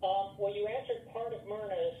 Well, you answered part of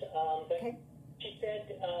Myrna's, but okay. She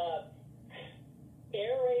said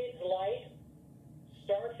air raids light,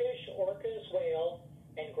 starfish, orcas, whale,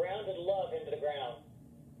 and grounded love into the ground.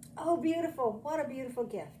 Oh, beautiful. What a beautiful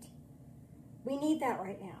gift. We need that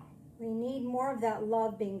right now. We need more of that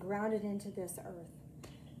love being grounded into this earth.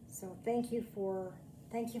 So thank you for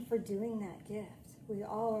doing that gift. We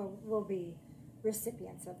all will be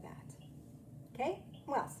recipients of that. Okay?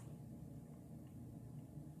 Who else?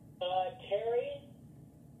 Terry.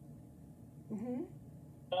 Mm-hmm.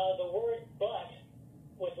 The word "but"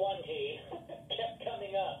 with one T kept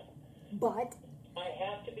coming up. But? I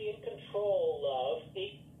have to be in control, love.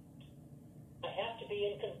 I have to be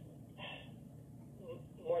in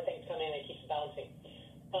more things come in, it keeps bouncing.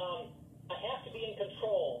 I have to be in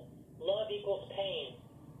control. Love equals pain.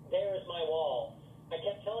 There is my wall. I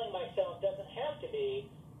kept telling myself, doesn't have to be,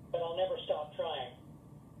 but I'll never stop trying.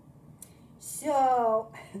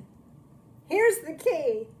 So, here's the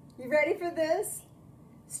key. You ready for this?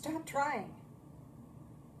 Stop trying.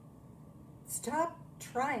 Stop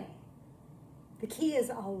trying. The key is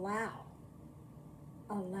allow.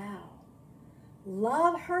 Allow.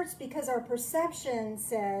 Love hurts because our perception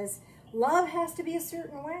says love has to be a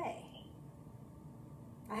certain way.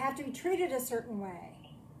 I have to be treated a certain way.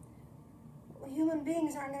 Well, human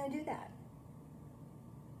beings aren't going to do that.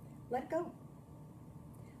 Let go.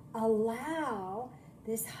 Allow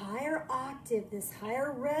this higher octave, this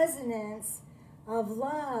higher resonance of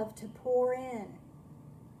love to pour in.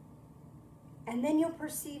 And then you'll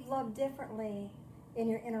perceive love differently in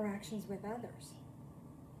your interactions with others.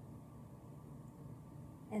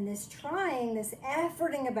 And this trying, this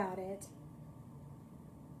efforting about it,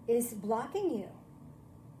 is blocking you.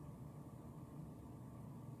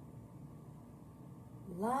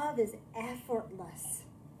 Love is effortless.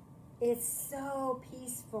 It's so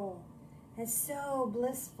peaceful and so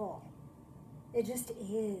blissful. It just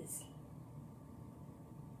is.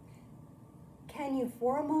 Can you,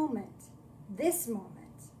 for a moment, this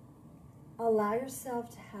moment, allow yourself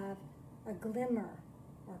to have a glimmer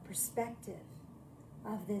or perspective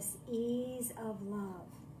of this ease of love?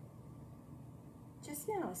 Just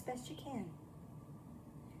now, as best you can.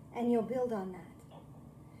 And you'll build on that.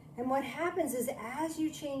 And what happens is as you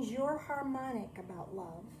change your harmonic about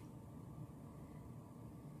love,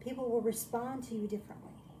 people will respond to you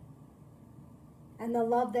differently. And the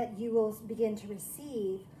love that you will begin to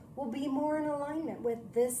receive will be more in alignment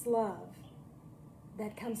with this love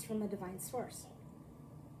that comes from a divine source.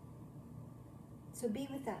 So be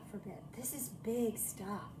with that for a bit. This is big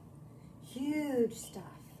stuff, huge stuff.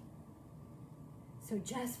 So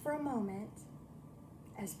just for a moment,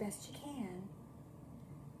 as best you can,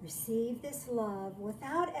 receive this love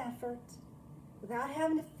without effort, without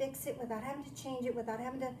having to fix it, without having to change it, without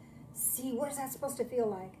having to see what is that supposed to feel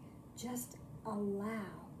like. Just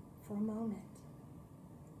allow for a moment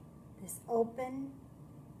this open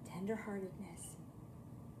tenderheartedness.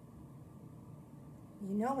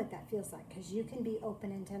 You know what that feels like because you can be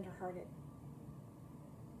open and tenderhearted.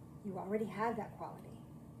 You already have that quality.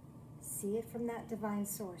 See it from that divine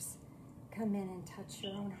source. Come in and touch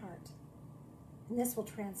your own heart. And this will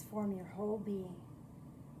transform your whole being.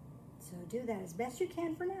 So do that as best you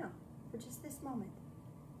can for now, for just this moment.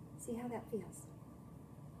 See how that feels.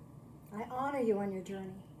 I honor you on your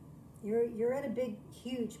journey. You're at a big,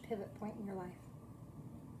 huge pivot point in your life.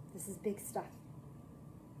 This is big stuff.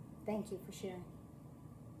 Thank you for sharing.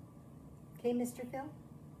 Okay, Mr. Phill?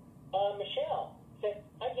 Michelle said,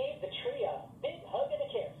 I gave the tree a big hug and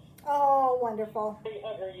a kiss. Oh, wonderful. Tree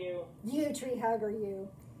hugger, you. You tree hugger, you.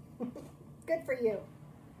 Good for you.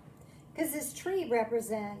 Because this tree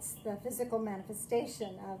represents the physical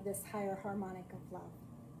manifestation of this higher harmonic of love.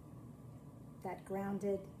 That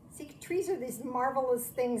grounded. See, trees are these marvelous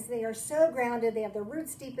things. They are so grounded. They have their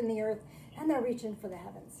roots deep in the earth, and they're reaching for the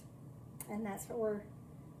heavens. And that's what we're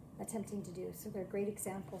attempting to do. So they're great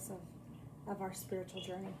examples of our spiritual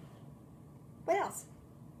journey. What else?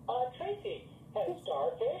 Tracy had a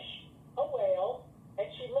starfish, a whale, and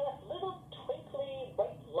she left little twinkly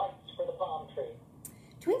bright lights for the palm tree.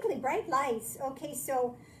 Twinkly bright lights. Okay,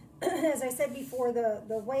 so as I said before, the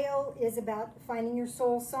whale is about finding your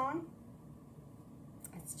soul song.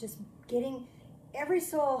 It's just getting every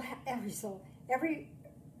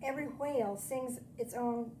whale sings its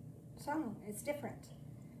own song. It's different.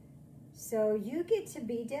 So you get to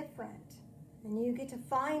be different, and you get to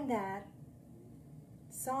find that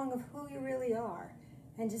song of who you really are,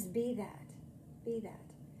 and just be that. Be that.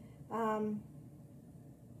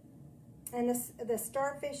 And the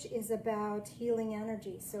starfish is about healing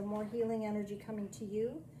energy. So more healing energy coming to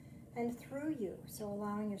you and through you. So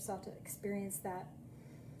allowing yourself to experience that.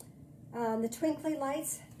 The twinkly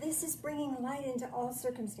lights, this is bringing light into all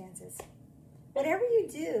circumstances. Whatever you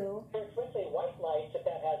do. Twinkly white lights, if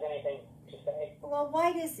that has anything to say. Well,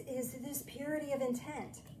 white is this purity of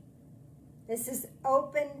intent. This is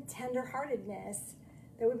open tenderheartedness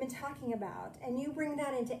that we've been talking about. And you bring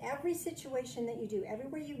that into every situation that you do.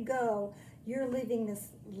 Everywhere you go, you're living this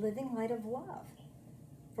living light of love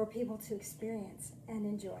for people to experience and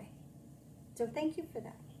enjoy. So thank you for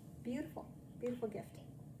that. Beautiful, beautiful gift.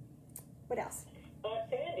 What else?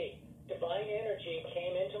 Sandy, divine energy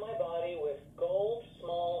came into my body with gold,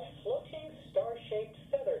 small, floating, star-shaped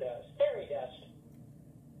feather dust, fairy dust.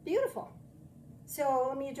 Beautiful. So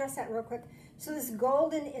let me address that real quick. So this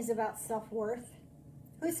golden is about self-worth.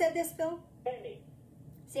 Who said this, Phill? Sandy.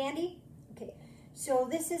 Sandy? Okay. So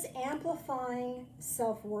this is amplifying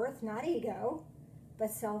self-worth, not ego,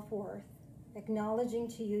 but self-worth. Acknowledging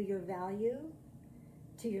to you your value,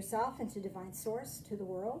 to yourself and to divine source, to the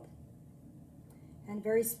world. And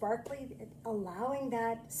very sparkly, allowing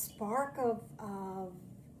that spark of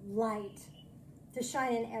light to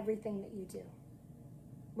shine in everything that you do.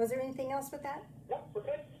 Was there anything else with that? No, we're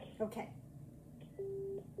good. Okay.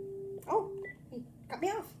 Oh, he cut me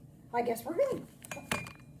off. I guess we're good.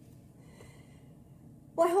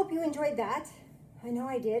 Well, I hope you enjoyed that. I know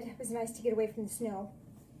I did. It was nice to get away from the snow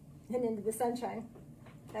and into the sunshine.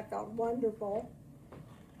 That felt wonderful.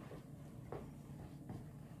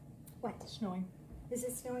 What? It's snowing. Is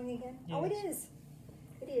it snowing again? Yes. Oh, it is.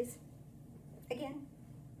 It is. Again.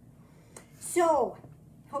 So,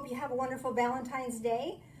 hope you have a wonderful Valentine's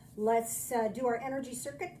Day. Let's do our energy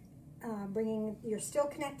circuit. You're still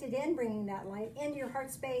connected in, bringing that light into your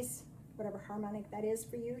heart space, whatever harmonic that is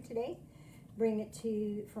for you today. Bring it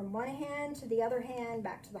from one hand to the other hand,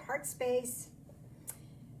 back to the heart space.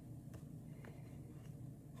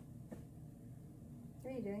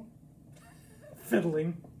 What are you doing?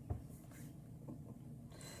 Fiddling.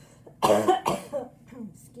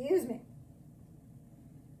 Excuse me.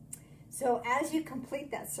 So as you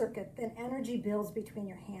complete that circuit, then energy builds between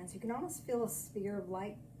your hands. You can almost feel a sphere of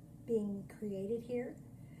light being created here.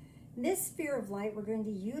 This sphere of light we're going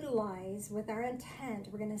to utilize with our intent.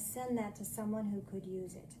 We're going to send that to someone who could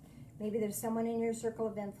use it. Maybe there's someone in your circle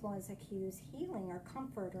of influence that can use healing or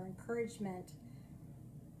comfort or encouragement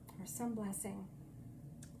or some blessing.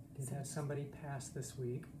 Did have somebody pass this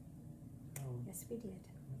week. Yes, we did.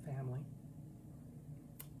 Family.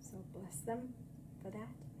 So bless them for that.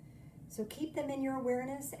 So keep them in your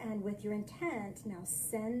awareness, and with your intent, now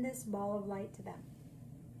send this ball of light to them.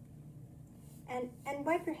 And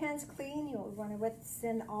wipe your hands clean. You'll want to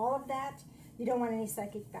send all of that. You don't want any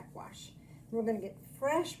psychic backwash. We're going to get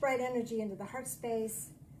fresh, bright energy into the heart space.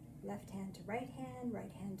 Left hand to right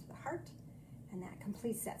hand to the heart. And that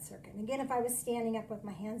completes that circuit. And again, if I was standing up with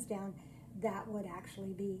my hands down, that would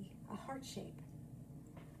actually be a heart shape.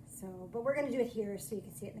 So, but we're going to do it here so you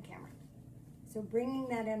can see it in the camera. So bringing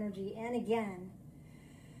that energy in again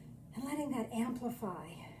and letting that amplify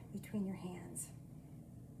between your hands.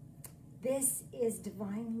 This is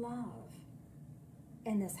divine love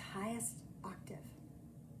in this highest octave.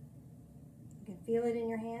 You can feel it in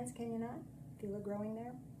your hands, can you not? Feel it growing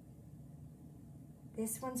there?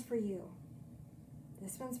 This one's for you.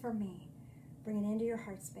 This one's for me. Bring it into your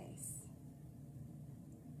heart space.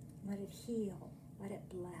 Let it heal. Let it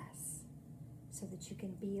bless so that you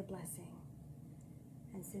can be a blessing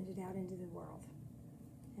and send it out into the world.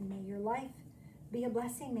 And may your life be a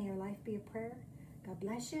blessing. May your life be a prayer. God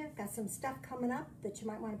bless you. Got some stuff coming up that you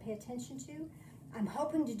might want to pay attention to. I'm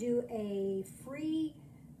hoping to do a free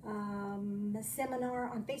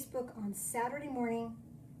seminar on Facebook on Saturday morning,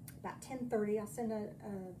 about 10:30. I'll send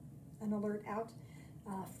an alert out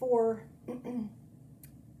for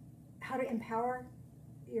how to empower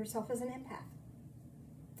yourself as an empath.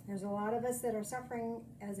 There's a lot of us that are suffering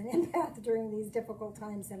as an empath during these difficult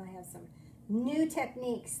times, and I have some new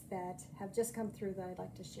techniques that have just come through that I'd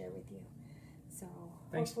like to share with you. So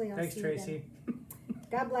hopefully I'll see Tracy. you then.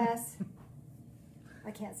 God bless.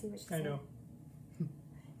 I can't see what she's saying. I know.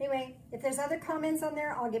 Anyway, if there's other comments on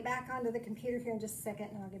there, I'll get back onto the computer here in just a second,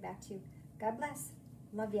 and I'll get back to you. God bless.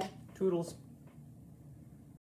 Love ya. Toodles.